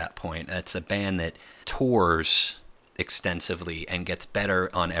honed to that point. It's a band that tours extensively and gets better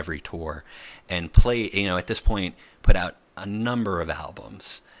on every tour, and at this point, put out a number of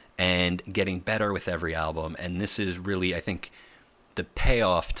albums and getting better with every album. And this is really, I think, the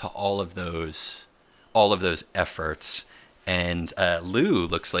payoff to all of those efforts. And Lou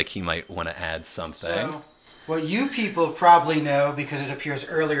looks like he might want to add something. So, what you people probably know, because it appears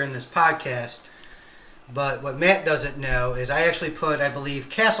earlier in this podcast, but what Matt doesn't know is I actually put, I believe,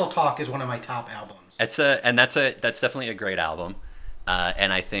 Castle Talk is one of my top albums. That's definitely a great album.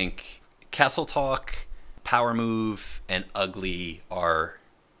 And I think Castle Talk, Power Move, and Ugly are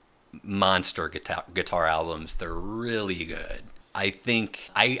monster guitar albums. They're really good. I think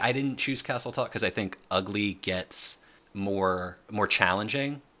I didn't choose Castle Talk because I think Ugly gets more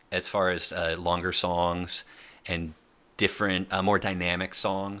challenging as far as longer songs and different, more dynamic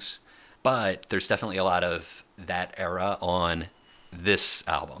songs. But there's definitely a lot of that era on this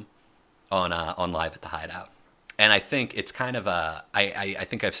album, on Live at the Hideout. And I think it's kind of I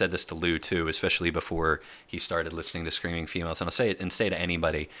think I've said this to Lou too, especially before he started listening to Screaming Females. And I'll say to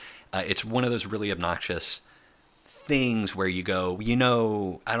anybody, it's one of those really obnoxious things where you go,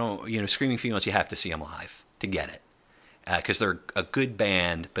 Screaming Females, you have to see them live to get it. Because they're a good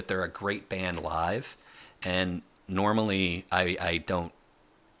band, but they're a great band live. And normally I don't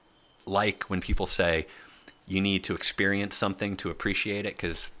like when people say you need to experience something to appreciate it,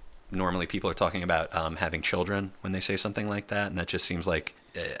 because normally people are talking about having children when they say something like that, and that just seems like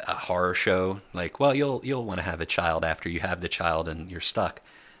a horror show. Like, well, you'll want to have a child after you have the child and you're stuck.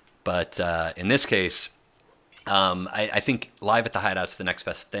 But in this case, I think Live at the Hideout's the next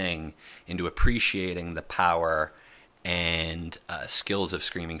best thing into appreciating the power and skills of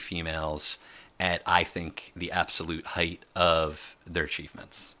Screaming Females at, I think, the absolute height of their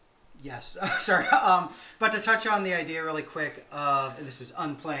achievements. Yes, sorry. But to touch on the idea really quick of, and this is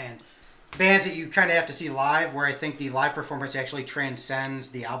unplanned, bands that you kind of have to see live, where I think the live performance actually transcends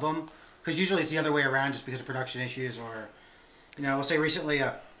the album. Because usually it's the other way around, just because of production issues, or, we'll say recently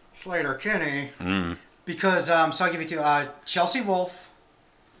Slater Kinney. Because, so I'll give you two. Chelsea Wolfe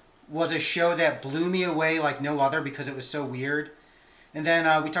was a show that blew me away like no other because it was so weird. And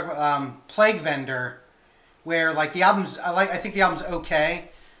then we talk about Plague Vendor, where like the album's, I think the album's okay,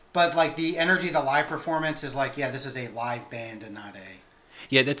 but like the energy of the live performance is like, yeah, this is a live band and not a...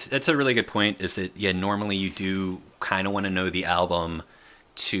 Yeah, that's a really good point, is that, yeah, normally you do kind of want to know the album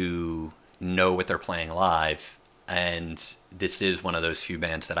to know what they're playing live. And this is one of those few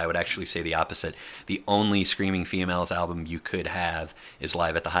bands that I would actually say the opposite. The only Screaming Females album you could have is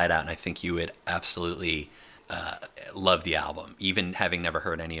Live at the Hideout, and I think you would absolutely love the album, even having never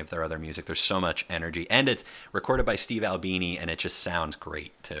heard any of their other music. There's so much energy, and it's recorded by Steve Albini, and it just sounds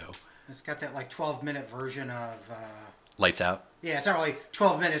great too. It's got that like 12-minute version of Lights Out. Yeah, it's not really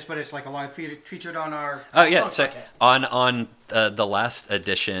 12 minutes, but it's like a live featured on our. Oh yeah, so podcast. on the last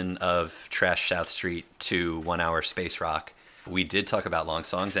edition of Trash South Street to 1 Hour Space Rock, we did talk about long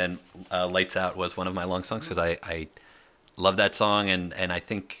songs, and Lights Out was one of my long songs because I love that song, and I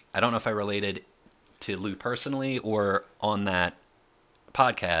think I don't know if I related to Lou personally or on that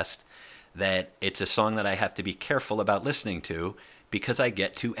podcast that it's a song that I have to be careful about listening to because I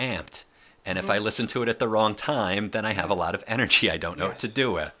get too amped. And if I listen to it at the wrong time, then I have a lot of energy I don't know what to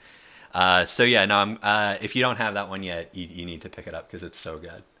do with. So yeah, no, if you don't have that one yet, you need to pick it up because it's so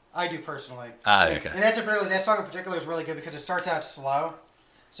good. I do personally. Okay. And that song in particular is really good because it starts out slow.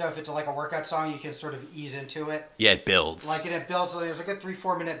 So if it's like a workout song, you can sort of ease into it. Yeah, it builds. Like, and it builds. There's like a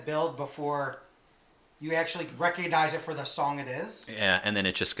 3-4 minute build before you actually recognize it for the song it is. Yeah, and then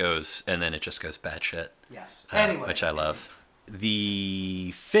it just goes batshit. Yes. Anyway. Which I love.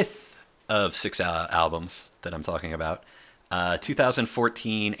 The fifth of 6 albums that I'm talking about,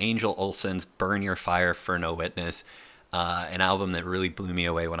 2014, Angel Olsen's Burn Your Fire for No Witness, an album that really blew me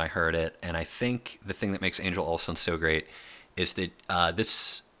away when I heard it. And I think the thing that makes Angel Olsen so great is that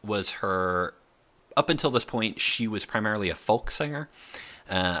this was her, up until this point, she was primarily a folk singer,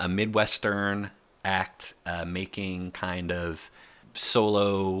 a Midwestern act, making kind of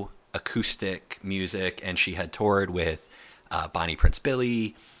solo acoustic music, and she had toured with Bonnie Prince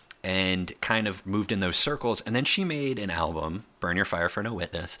Billy, and kind of moved in those circles. And then she made an album, Burn Your Fire for No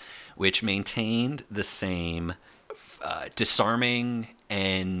Witness, which maintained the same disarming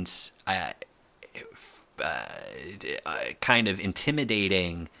and kind of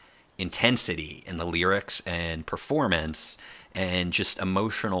intimidating intensity in the lyrics and performance and just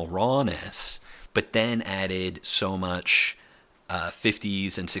emotional rawness, but then added so much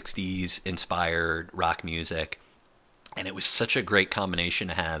 50s and 60s inspired rock music. And it was such a great combination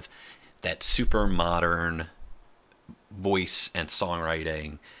to have that super modern voice and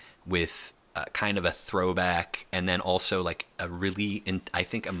songwriting with kind of a throwback, and then also like a really, I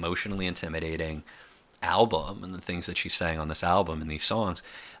think, emotionally intimidating album and the things that she sang on this album and these songs.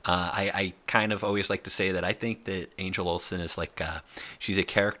 I kind of always like to say that I think that Angel Olsen is like, she's a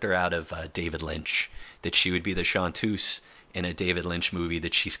character out of David Lynch, that she would be the chanteuse in a David Lynch movie,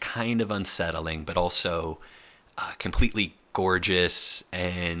 that she's kind of unsettling, but also completely gorgeous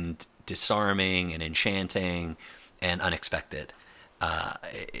and disarming and enchanting and unexpected. And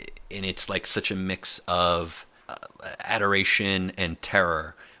it's like such a mix of adoration and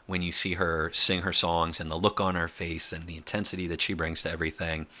terror when you see her sing her songs, and the look on her face and the intensity that she brings to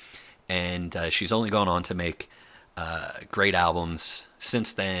everything. And she's only gone on to make great albums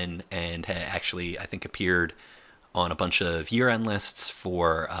since then, and actually, I think, appeared on a bunch of year-end lists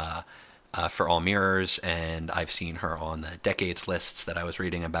for All Mirrors, and I've seen her on the decades lists that I was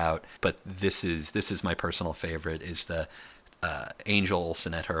reading about. But this is my personal favorite, is the Angel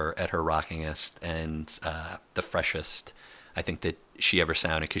Olsen at her rockingest and the freshest I think that she ever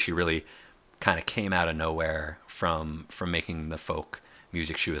sounded, because she really kind of came out of nowhere from making the folk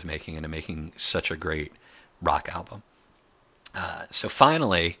music she was making into making such a great rock album. So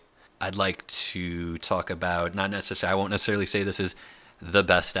finally, I'd like to talk about, I won't necessarily say this is the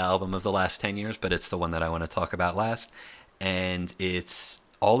best album of the last 10 years, but it's the one that I want to talk about last. And it's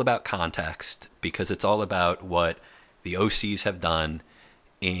all about context, because it's all about what the OCs have done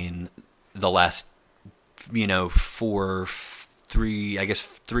in the last,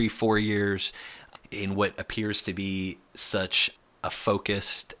 3-4 years, in what appears to be such a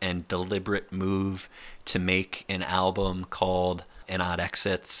focused and deliberate move to make an album called An Odd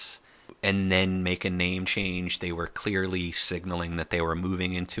Exits and then make a name change. They were clearly signaling that they were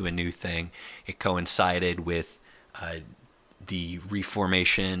moving into a new thing. It coincided with the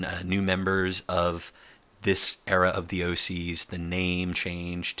reformation, new members of this era of the OCs, the name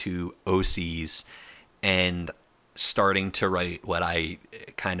change to OCs, and starting to write what I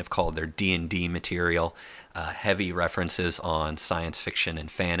kind of called their D&D material, heavy references on science fiction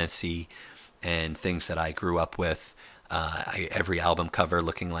and fantasy and things that I grew up with. Every album cover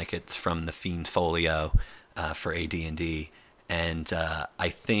looking like it's from the Fiend Folio for AD&D. And I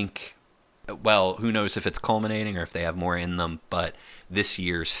think, well, who knows if it's culminating or if they have more in them, but this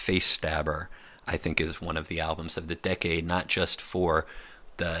year's Face Stabber, I think, is one of the albums of the decade, not just for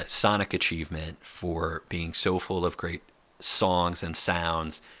the sonic achievement, for being so full of great songs and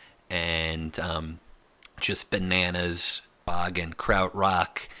sounds and just bananas, bog and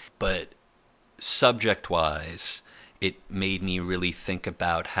krautrock, but subject-wise, it made me really think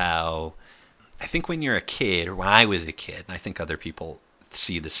about how, I think when you're a kid, or when I was a kid, and I think other people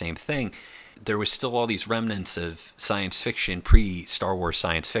see the same thing, there was still all these remnants of science fiction, pre-Star Wars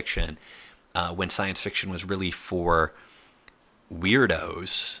science fiction, when science fiction was really for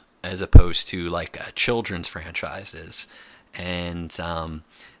weirdos as opposed to like children's franchises. And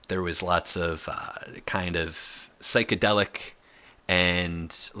there was lots of kind of psychedelic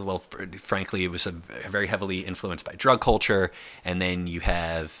and, well, frankly, it was very heavily influenced by drug culture. And then you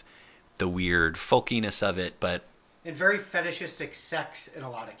have the weird folkiness of it, but and very fetishistic sex in a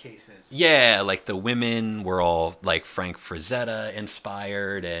lot of cases. Yeah, like the women were all like Frank Frazetta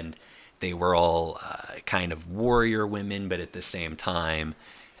inspired, and they were all kind of warrior women, but at the same time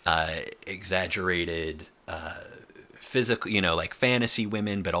exaggerated physical, like fantasy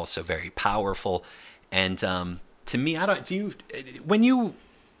women, but also very powerful. And to me, when you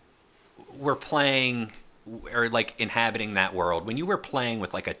were playing or like inhabiting that world, when you were playing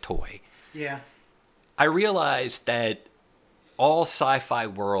with like a toy, yeah, I realized that all sci-fi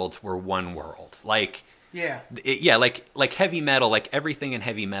worlds were one world. Like, like heavy metal, like everything in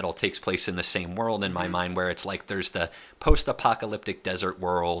heavy metal takes place in the same world in my mind, where it's like there's the post-apocalyptic desert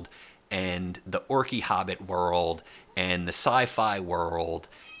world and the orky hobbit world and the sci-fi world,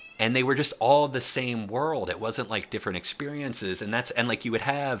 and they were just all the same world. It wasn't like different experiences, and like you would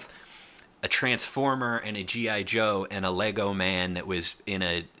have a Transformer and a G.I. Joe and a Lego man that was in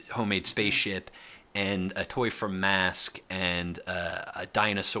a homemade spaceship, and a toy from Mask, and a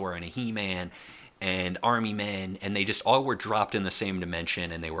dinosaur and a He-Man, and Army Men, and they just all were dropped in the same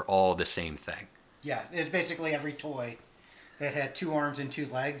dimension, and they were all the same thing. Yeah, it's basically every toy that had 2 arms and 2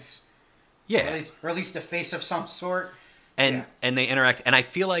 legs. Yeah. Or at least a face of some sort. And they interact, and I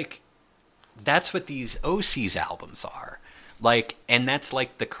feel like that's what these OCs albums are. Like, and that's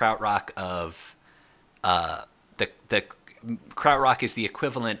like the krautrock of the krautrock is the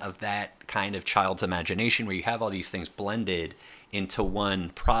equivalent of that kind of child's imagination, where you have all these things blended into one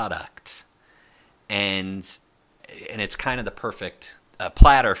product, and it's kind of the perfect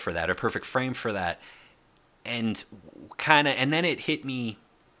platter for that, or perfect frame for that. And then it hit me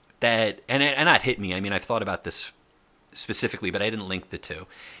that, and not hit me, I mean, I've thought about this specifically, but I didn't link the two,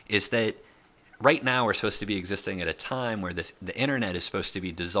 is that right now we're supposed to be existing at a time where the internet is supposed to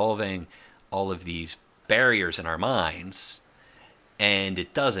be dissolving all of these barriers in our minds, and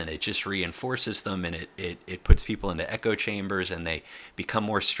it doesn't. It just reinforces them, and it puts people into echo chambers, and they become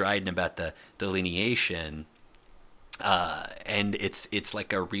more strident about the delineation, and it's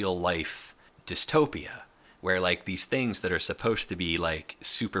like a real life dystopia, where like these things that are supposed to be like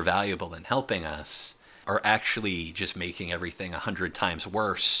super valuable and helping us are actually just making everything 100 times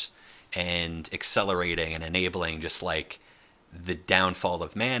worse, and accelerating and enabling just like the downfall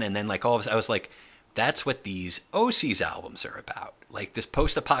of man. And then like all of us, I was like, that's what these OCs albums are about. Like this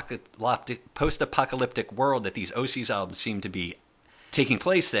post-apocalyptic world that these OCs albums seem to be taking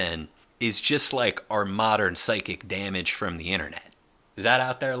place in is just like our modern psychic damage from the internet. Is that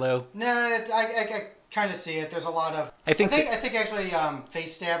out there, Lou? No, I kind of see it. There's a lot of... I think actually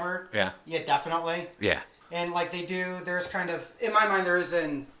Face Stabber. Yeah. Yeah, definitely. Yeah. And like there's kind of... In my mind, there is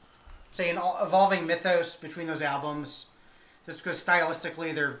an evolving mythos between those albums. Just because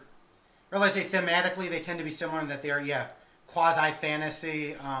stylistically they're... Or let's say thematically they tend to be similar in that they are,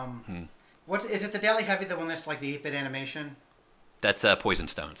 quasi-fantasy. Is it the Daily Heavy, the one that's like the 8-bit animation? That's Poison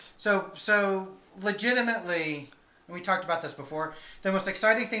Stones. So legitimately... And we talked about this before. The most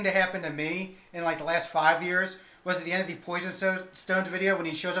exciting thing to happen to me in like the last 5 years was at the end of the Poison Stones video when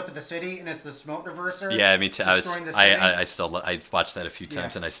he shows up at the city and it's the smoke reverser. Yeah, me too. I watched that a few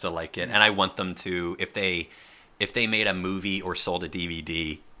times, Yeah. And I still like it. And I want them to, if they made a movie or sold a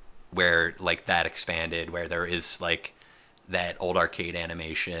DVD where like that expanded, where there is like that old arcade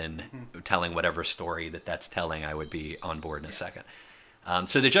animation telling whatever story that's telling, I would be on board in a second.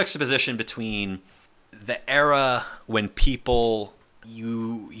 So the juxtaposition between the era when people,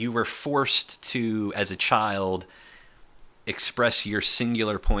 you were forced to, as a child, express your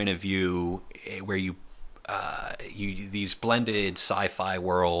singular point of view, where you these blended sci-fi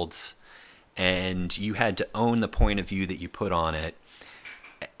worlds, and you had to own the point of view that you put on it,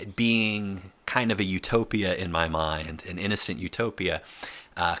 being kind of a utopia in my mind, an innocent utopia,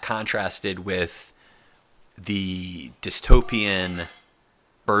 contrasted with the dystopian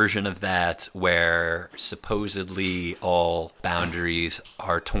version of that where supposedly all boundaries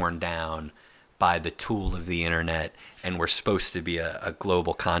are torn down by the tool of the internet, and we're supposed to be a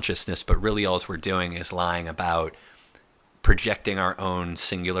global consciousness, but really all we're doing is lying about projecting our own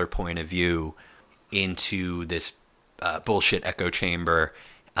singular point of view into this bullshit echo chamber,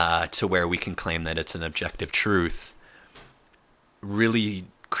 to where we can claim that it's an objective truth, really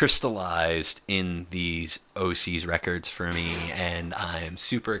crystallized in these OCs records for me, and I'm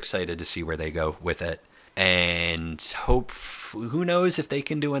super excited to see where they go with it, and who knows if they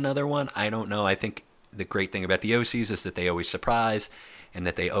can do another one. I don't know. I think the great thing about the OCs is that they always surprise and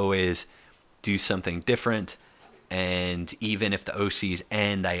that they always do something different. And even if the OCs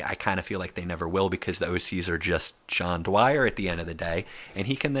end, I kind of feel like they never will, because the OCs are just John Dwyer at the end of the day. And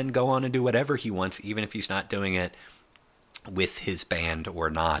he can then go on and do whatever he wants, even if he's not doing it with his band or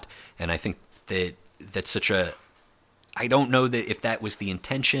not. And I think that's such a... I don't know that if that was the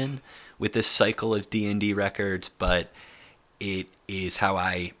intention with this cycle of D&D records, but it is how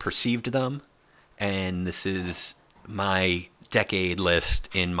I perceived them. And this is my decade list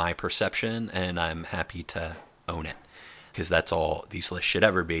in my perception, and I'm happy to own it, because that's all these lists should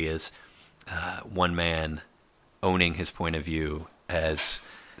ever be, is one man owning his point of view as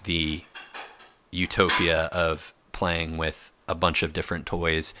the utopia of playing with a bunch of different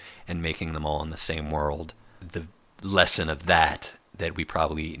toys and making them all in the same world. The lesson of that we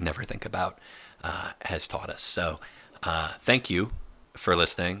probably never think about has taught us. So thank you for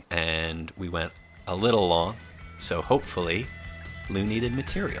listening, and we went a little long, so hopefully Lou needed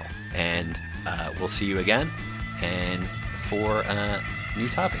material, and we'll see you again, and for a new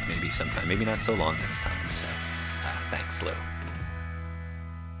topic maybe sometime, maybe not so long next time. So thanks, Lou.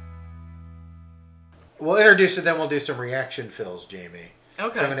 We'll introduce it, then we'll do some reaction fills, Jamie.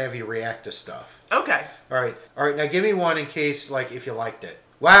 Okay. So I'm going to have you react to stuff. Okay. All right. Now give me one in case, like, if you liked it.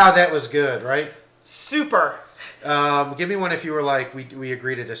 Wow, that was good, right? Super. Give me one if you were like, we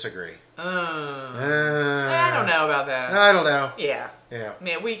agree to disagree. I don't know about that. I don't know. Yeah. Yeah.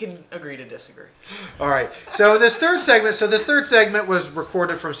 Man, we can agree to disagree. All right. So this third segment was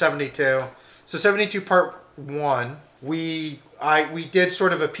recorded from 72. So 72 part 1, we did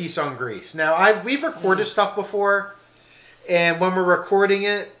sort of a piece on Grease. Now we've recorded stuff before, and when we're recording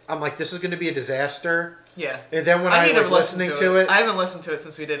it, I'm like, this is going to be a disaster. Yeah. And then when I like listening to it, I haven't listened to it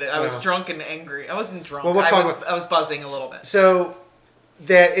since we did it. I was drunk and angry. I wasn't drunk. Well, I was buzzing a little bit. So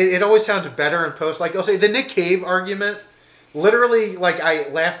that it always sounds better in post. Like I'll say the Nick Cave argument. Literally, like I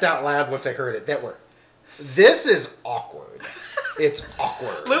laughed out loud once I heard it. This is awkward. It's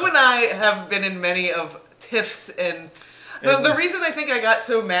awkward. Lou and I have been in many of tiffs, and the reason I think I got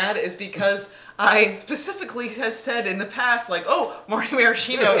so mad is because I specifically has said in the past, like, oh, Marty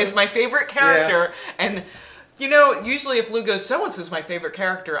Maraschino is my favorite character, and you know, usually if Lou goes, so-and-so's my favorite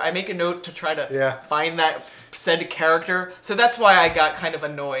character, I make a note to try to find that said character. So that's why I got kind of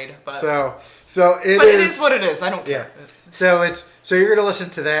annoyed. But it is what it is. I don't care. Yeah. So you're gonna listen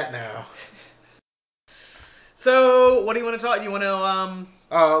to that now. So what do you want to talk? You want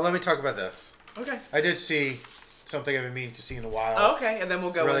to let me talk about this. Okay. I did see something I've been meaning to see in a while. Oh, okay, and then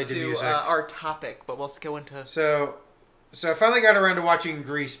we'll go into our topic. But let's go into. So I finally got around to watching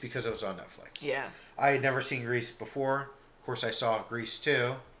Grease because it was on Netflix. Yeah. I had never seen Grease before. Of course, I saw Grease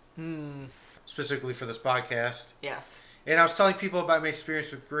 2. Specifically for this podcast. Yes. And I was telling people about my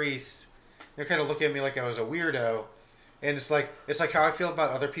experience with Grease. They're kind of looking at me like I was a weirdo. And it's like how I feel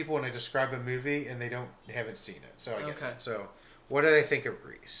about other people when I describe a movie and they haven't seen it. So I get that. So what did I think of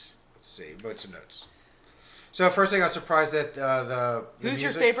Grease? Let's see. Wrote some notes. So first I got surprised that the Who's music,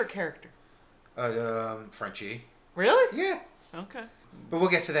 your favorite character? Frenchie. Really? Yeah. Okay. But we'll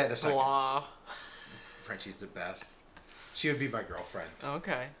get to that in a second. Blah. Frenchie's the best. She would be my girlfriend.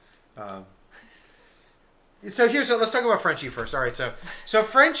 Okay. So let's talk about Frenchie first. All right. So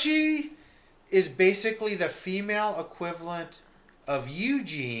Frenchie is basically the female equivalent of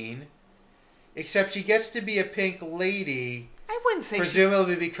Eugene, except she gets to be a pink lady. I wouldn't say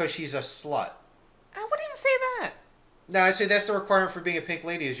presumably because she's a slut. I wouldn't even say that. No, I'd say that's the requirement for being a pink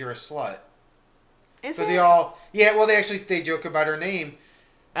lady is you're a slut. Is it? Because they joke about her name,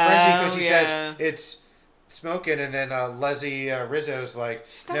 Frenchie, because she says it's smoking, and then Leslie Rizzo's like,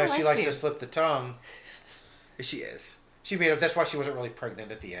 no, she likes to slip the tongue. She is. She made up. That's why she wasn't really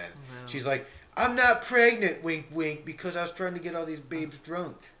pregnant at the end. No. She's like, I'm not pregnant, wink, wink, because I was trying to get all these babes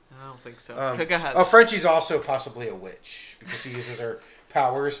drunk. I don't think so. Go ahead. Oh, Frenchie's also possibly a witch because she uses her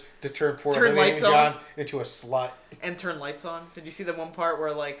powers to turn poor Olivia Newton-John into a slut and turn lights on. Did you see the one part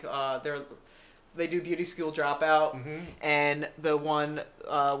where like they do beauty school dropout, and the one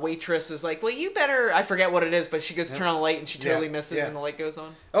waitress was like, well, you better, I forget what it is, but she goes to turn on the light and she totally misses and the light goes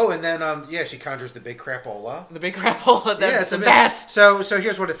on. Oh, and then she conjures the big crapola. The big crapola. That's the best. So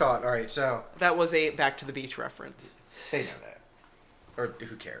here's what I thought. All right, so that was a Back to the Beach reference. They know that, or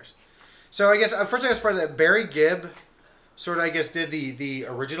who cares? So I guess first I was surprised that Barry Gibb sort of did the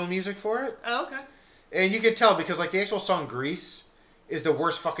original music for it. Oh, okay. And you could tell because like the actual song Grease is the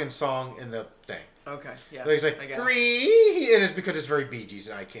worst fucking song in the thing. Okay, yeah. So he's like, Grease, and it's because it's very Bee Gees,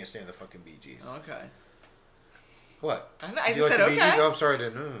 and I can't stand the fucking Bee Gees. Okay. What? I just said okay. Oh, I'm sorry, I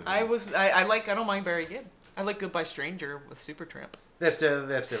didn't. I don't mind Barry Gibb. I like Goodbye Stranger with Supertramp. That's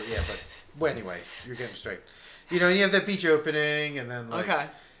the But anyway, you're getting straight. You know, you have the beach opening, and then like. Okay.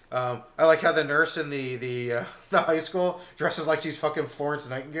 I like how the nurse in the high school dresses like she's fucking Florence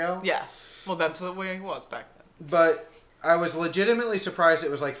Nightingale. Yes. Well, that's the way he was back then. But I was legitimately surprised.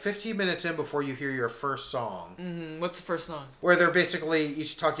 It was like 15 minutes in before you hear your first song. Mm-hmm. What's the first song? Where they're basically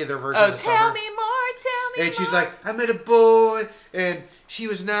each talking their version of the tell summer. Me more, tell me And she's more. like, I met a boy, and she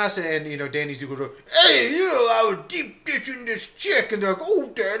was nice, and you know, Danny's dude goes, hey, you, I was deep dishing this chick, and they're like, oh,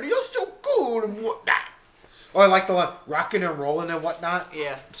 Danny, you're so cool, and whatnot. Oh, I like the line, rocking and rolling and whatnot.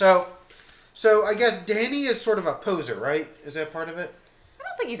 Yeah. So I guess Danny is sort of a poser, right? Is that part of it? I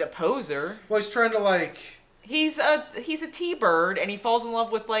don't think he's a poser. Well, he's trying to like... He's a T-bird, and he falls in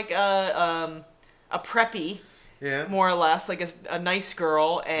love with like a preppy, Yeah. more or less, like a nice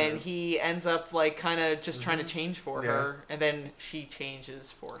girl, and he ends up like kind of just trying to change for her, and then she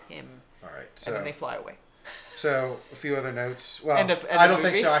changes for him. All right. And then they fly away. So a few other notes. Well, End I of don't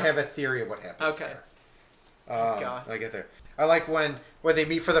think movie? so. I have a theory of what happens. Okay. There. God. I get there. I like when they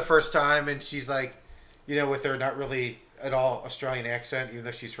meet for the first time, and she's like, you know, with her not really at all Australian accent, even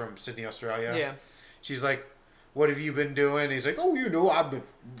though she's from Sydney, Australia. Yeah. She's like, what have you been doing? He's like, oh, you know, I've been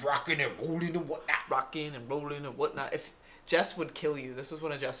rocking and rolling and whatnot. Rocking and rolling and whatnot. If Jess would kill you, this was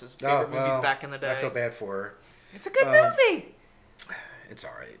one of Jess's favorite movies back in the day. I feel bad for her. It's a good movie. It's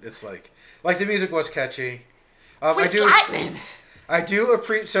all right. It's like the music was catchy. Grease Lightning. I do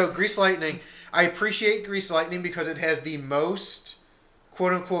appreciate... So, Grease Lightning... I appreciate Grease Lightning because it has the most,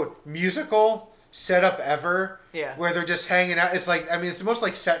 quote-unquote, musical setup ever. Yeah. Where they're just hanging out. It's like... I mean, it's the most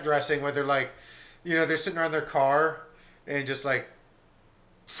like set dressing where they're like... You know, they're sitting around their car and just like...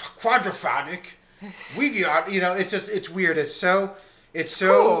 Quadraphonic. We got... You know, it's just... It's weird. It's so...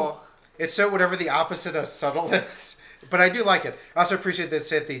 Cool. It's so whatever the opposite of subtle is. But I do like it. I also appreciate that it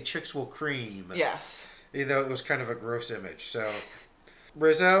said the chicks will cream. Yes. Even though it was kind of a gross image. So...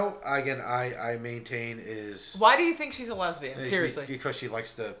 Rizzo, again, I maintain is... Why do you think she's a lesbian? Seriously. Because she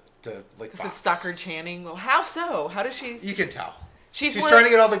likes to like This is Stockard Channing. Well, how so? How does she... You can tell. She's trying to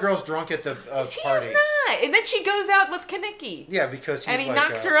get all the girls drunk at the She party. is not. And then she goes out with Kaneki. Yeah, because he's And he like,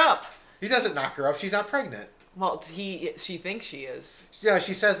 knocks her up. He doesn't knock her up. She's not pregnant. Well, she thinks she is. Yeah,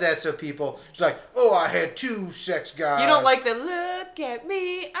 she says that so people... She's like, oh, I had 2 sex guys. You don't like the look at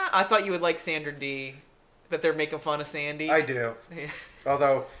me. I thought you would like Sandra Dee. That they're making fun of Sandy. I do. Yeah.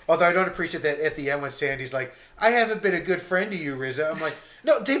 Although I don't appreciate that at the end when Sandy's like, I haven't been a good friend to you, Rizzo. I'm like,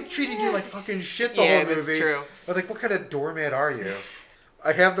 no, they've treated you like fucking shit the whole movie. That's true. I'm like, what kind of doormat are you?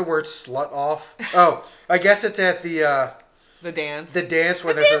 I have the word slut off. Oh, I guess it's at the dance. The dance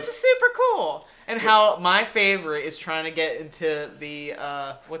where the there's dance is super cool. And how my favorite is trying to get into the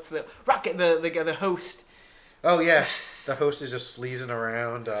what's the rocket the host. Oh yeah, the host is just sleazing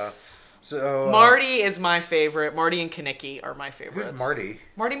around. So Marty is my favorite. Marty and Kaneki are my favorites. Who's Marty?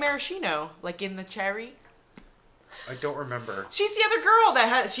 Marty Maraschino, like in The Cherry. I don't remember. She's the other girl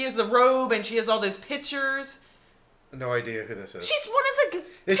that she has the robe and she has all those pictures. No idea who this is. She's one of the.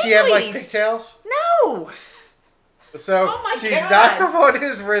 Does she have like pigtails? No. So Oh my she's God. not the one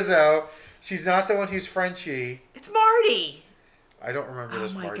who's Rizzo. She's not the one who's Frenchie. It's Marty. I don't remember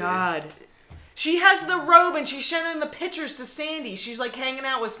this Oh my Marty. God. She has the robe and she's showing the pictures to Sandy. She's like hanging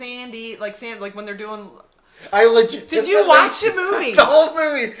out with Sandy, like when they're doing. I legit. Did you watch the movie? The whole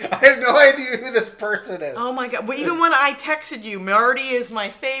movie. I have no idea who this person is. Oh my God! Well, even when I texted you, Marty is my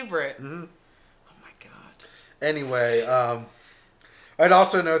favorite. Mm-hmm. Oh my God! Anyway, I'd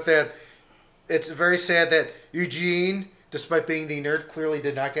also note that it's very sad that Eugene, despite being the nerd, clearly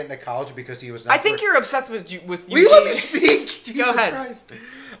did not get into college because he was not. I think you're obsessed with Will you let me Eugene. speak? Jesus Go ahead. Christ.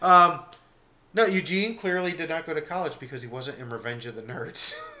 No, Eugene clearly did not go to college because he wasn't in Revenge of the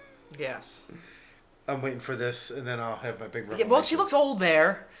Nerds. Yes. I'm waiting for this, and then I'll have my big revelation. Yeah, well, she looks old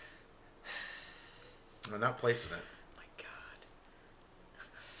there. I'm not placing it. Oh my God!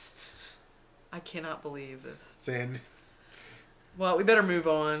 I cannot believe this. Saying. Well, we better move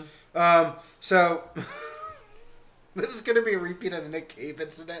on. So this is going to be a repeat of the Nick Cave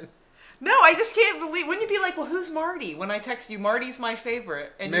incident. No, I just can't believe. Wouldn't you be like, well, who's Marty? When I text you, Marty's my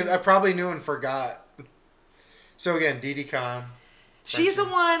favorite. And Maybe, I probably knew and forgot. So again, Didi Khan. she's the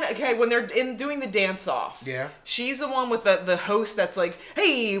one. Okay, when they're doing the dance off. Yeah. She's the one with the host that's like,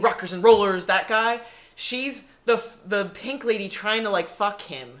 hey, rockers and rollers, that guy. She's the pink lady trying to like fuck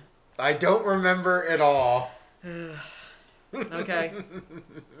him. I don't remember at all. Okay.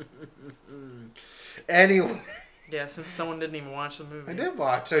 Anyway. Yeah, since someone didn't even watch the movie. I did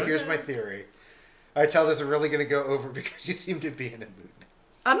watch, so here's my theory. I tell this is really going to go over because you seem to be in a mood.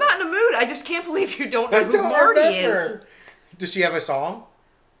 I'm not in a mood. I just can't believe you don't know I who don't Marty remember. is. Does she have a song?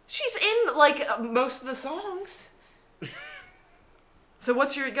 She's in like most of the songs. So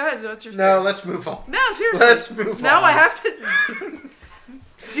what's your... Go ahead. What's your No, theory? let's move on. No, seriously. Let's move on. No, I have to...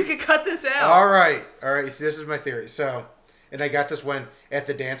 So you can cut this out. All right. So this is my theory. So, and I got this when at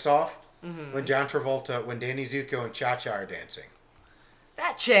the dance-off, when John Travolta, when Danny Zuko and Cha-Cha are dancing.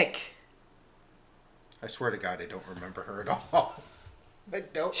 That chick. I swear to God, I don't remember her at all. I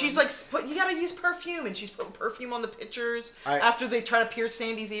don't. She's like, you gotta use perfume, and she's putting perfume on the pictures I- after they try to pierce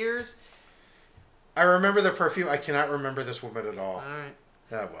Sandy's ears. I remember the perfume. I cannot remember this woman at all. All right.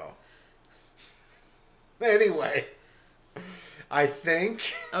 Oh, well. Anyway, I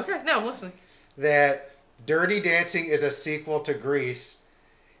think Okay, no, I'm listening. that Dirty Dancing is a sequel to Grease,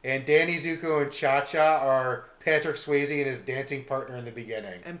 and Danny Zuko and Cha-Cha are Patrick Swayze and his dancing partner in the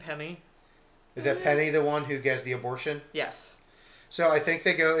beginning. And Penny. Is that Penny the one who gets the abortion? Yes. So I think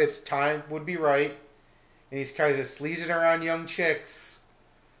they go, it's time would be right, and he's kind of sleazing around young chicks.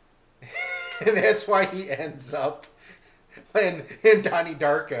 And that's why he ends up in Donnie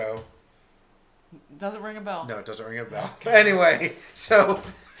Darko. Doesn't ring a bell. No, it doesn't ring a bell. But anyway, so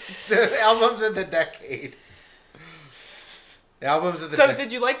albums of the decade. The albums of the So decade.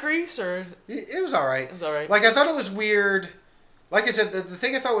 did you like Grease, or... It was all right. It was all right. Like, I thought it was weird. Like I said, the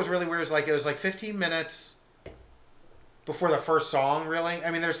thing I thought was really weird was like it was like 15 minutes before the first song, really. I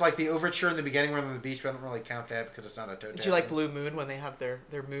mean, there's like the overture in the beginning when they're on the beach, but I don't really count that because it's not a toe Did you like Blue Moon when they have their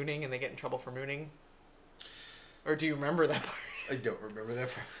mooning and they get in trouble for mooning? Or do you remember that part? I don't remember that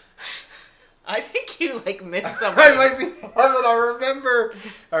part. I think you like missed something. I might be, but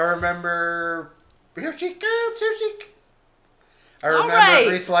I remember, here she comes, here she comes. I remember right.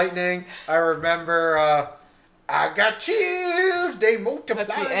 Grease Lightning. I remember, I got chills, they multiply.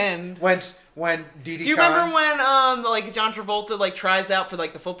 That's the end. When Didi Do you Khan, remember when like John Travolta like tries out for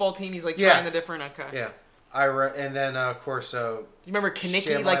like the football team? He's like Yeah. trying the different. Okay. Yeah, and then of course, You remember Kaneki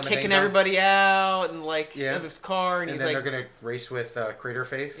Sham like Laminate kicking Gun? everybody out and like Yeah. in his car, and and he's then like, they're gonna race with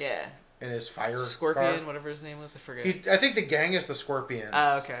Craterface. yeah, In his fire Scorpion, car. whatever his name was, I forget. I think the gang is the Scorpions.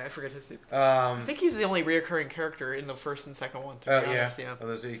 Oh, okay, I forget his name. I Um. think he's the only reoccurring character in the first and second one. To Oh be yeah. honest, yeah.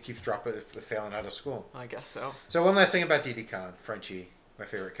 Well, he keeps dropping, failing out of school. I guess so. So one last thing about Didi Khan, Frenchie, my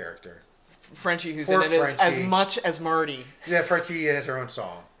favorite character. Frenchie, who's Poor in it, is as Frenchie. much as Marty. Yeah, Frenchie has her own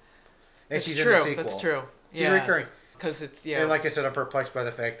song, and It's she's true. in the sequel. That's true. She's recurring. Because it's yeah. And like I said, I'm perplexed by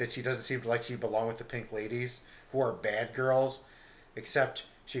the fact that she doesn't seem like she belong with the Pink Ladies, who are bad girls, except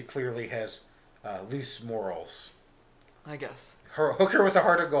she clearly has loose morals. I guess. Her hooker with a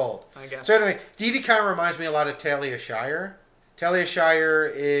heart of gold. I guess. So anyway, Didi Khan reminds me a lot of Talia Shire. Talia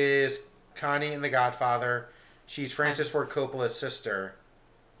Shire is Connie in The Godfather. She's Francis Ford Coppola's sister.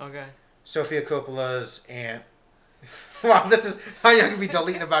 Okay. Sofia Coppola's aunt. Wow, this is how you're gonna be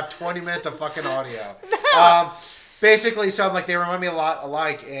deleting about 20 minutes of fucking audio. Basically, so I'm like they remind me a lot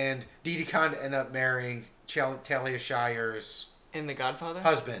alike, and Didi Khan ended up marrying Talia Shire's In The Godfather.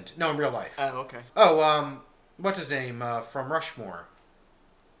 husband. No, in real life. Oh, okay. Oh, what's his name from Rushmore?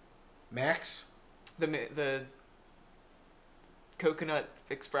 Max. The Coconut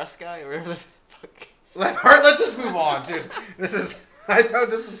Express guy, or whatever the fuck. Alright, let's just move on, dude. This is. I thought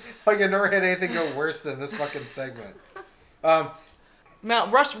this is like I never had anything go worse than this fucking segment.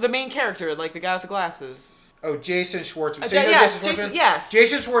 Mount Rush, the main character, like the guy with the glasses. Oh, Jason Schwartzman. So Ja- you know yes, Jason Schwartzman? Jason- yes.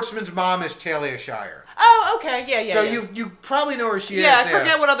 Jason Schwartzman's mom is Talia Shire. Oh, okay, yeah. So yeah. you probably know where she is. Yeah, I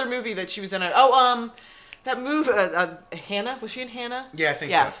forget what other movie that she was in. Oh, that movie, Hannah. Was she in Hannah? Yeah, I think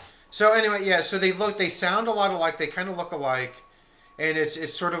Yes. so. So anyway, yeah. So they sound a lot alike. They kind of look alike, and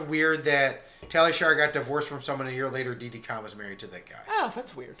it's sort of weird that Talia Shire got divorced from someone a year later. Didi Khan was married to that guy. Oh,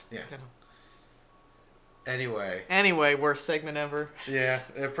 that's weird. Yeah. Kinda- Anyway, worst segment ever. yeah,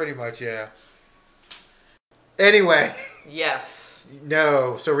 pretty much, yeah. Anyway, Yes.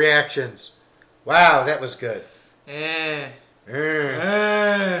 no. So reactions. Wow, that was good. Eh.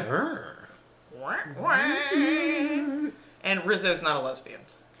 And Rizzo's not a lesbian.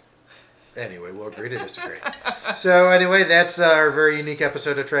 Anyway, we'll agree to disagree. So anyway, that's our very unique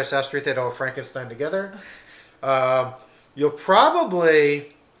episode of Trash South Street that all Frankenstein together. You'll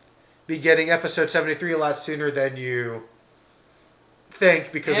probably be getting episode 73 a lot sooner than you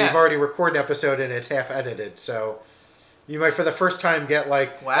think because Yeah. we've already recorded an episode and it's half edited. So you might for the first time get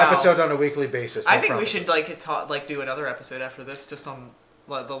like Wow. episodes on a weekly basis. I no think we promises. should do another episode after this, just on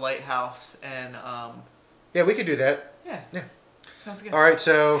the Lighthouse and Yeah, we could do that. yeah. Yeah. Sounds good. All right,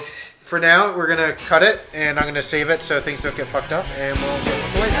 so for now, we're going to cut it, and I'm going to save it so things don't get fucked up, and we'll see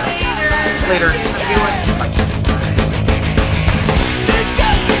you later. Later. Have a good one. Bye.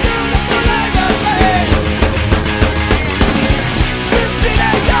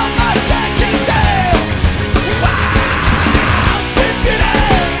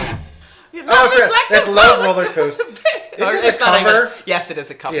 No, Oh, there's like that's the Love Roller Coaster. it a It's not cover? Yes, it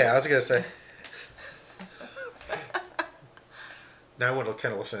is a cover. Yeah, I was gonna say. Now I want to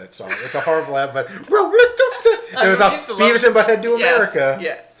kind of listen to that song. It's a horrible ad, but roller coaster. It was I off used to love Beavis and Butthead Do Yes, America.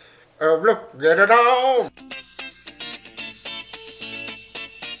 Yes. Oh, look, get it on.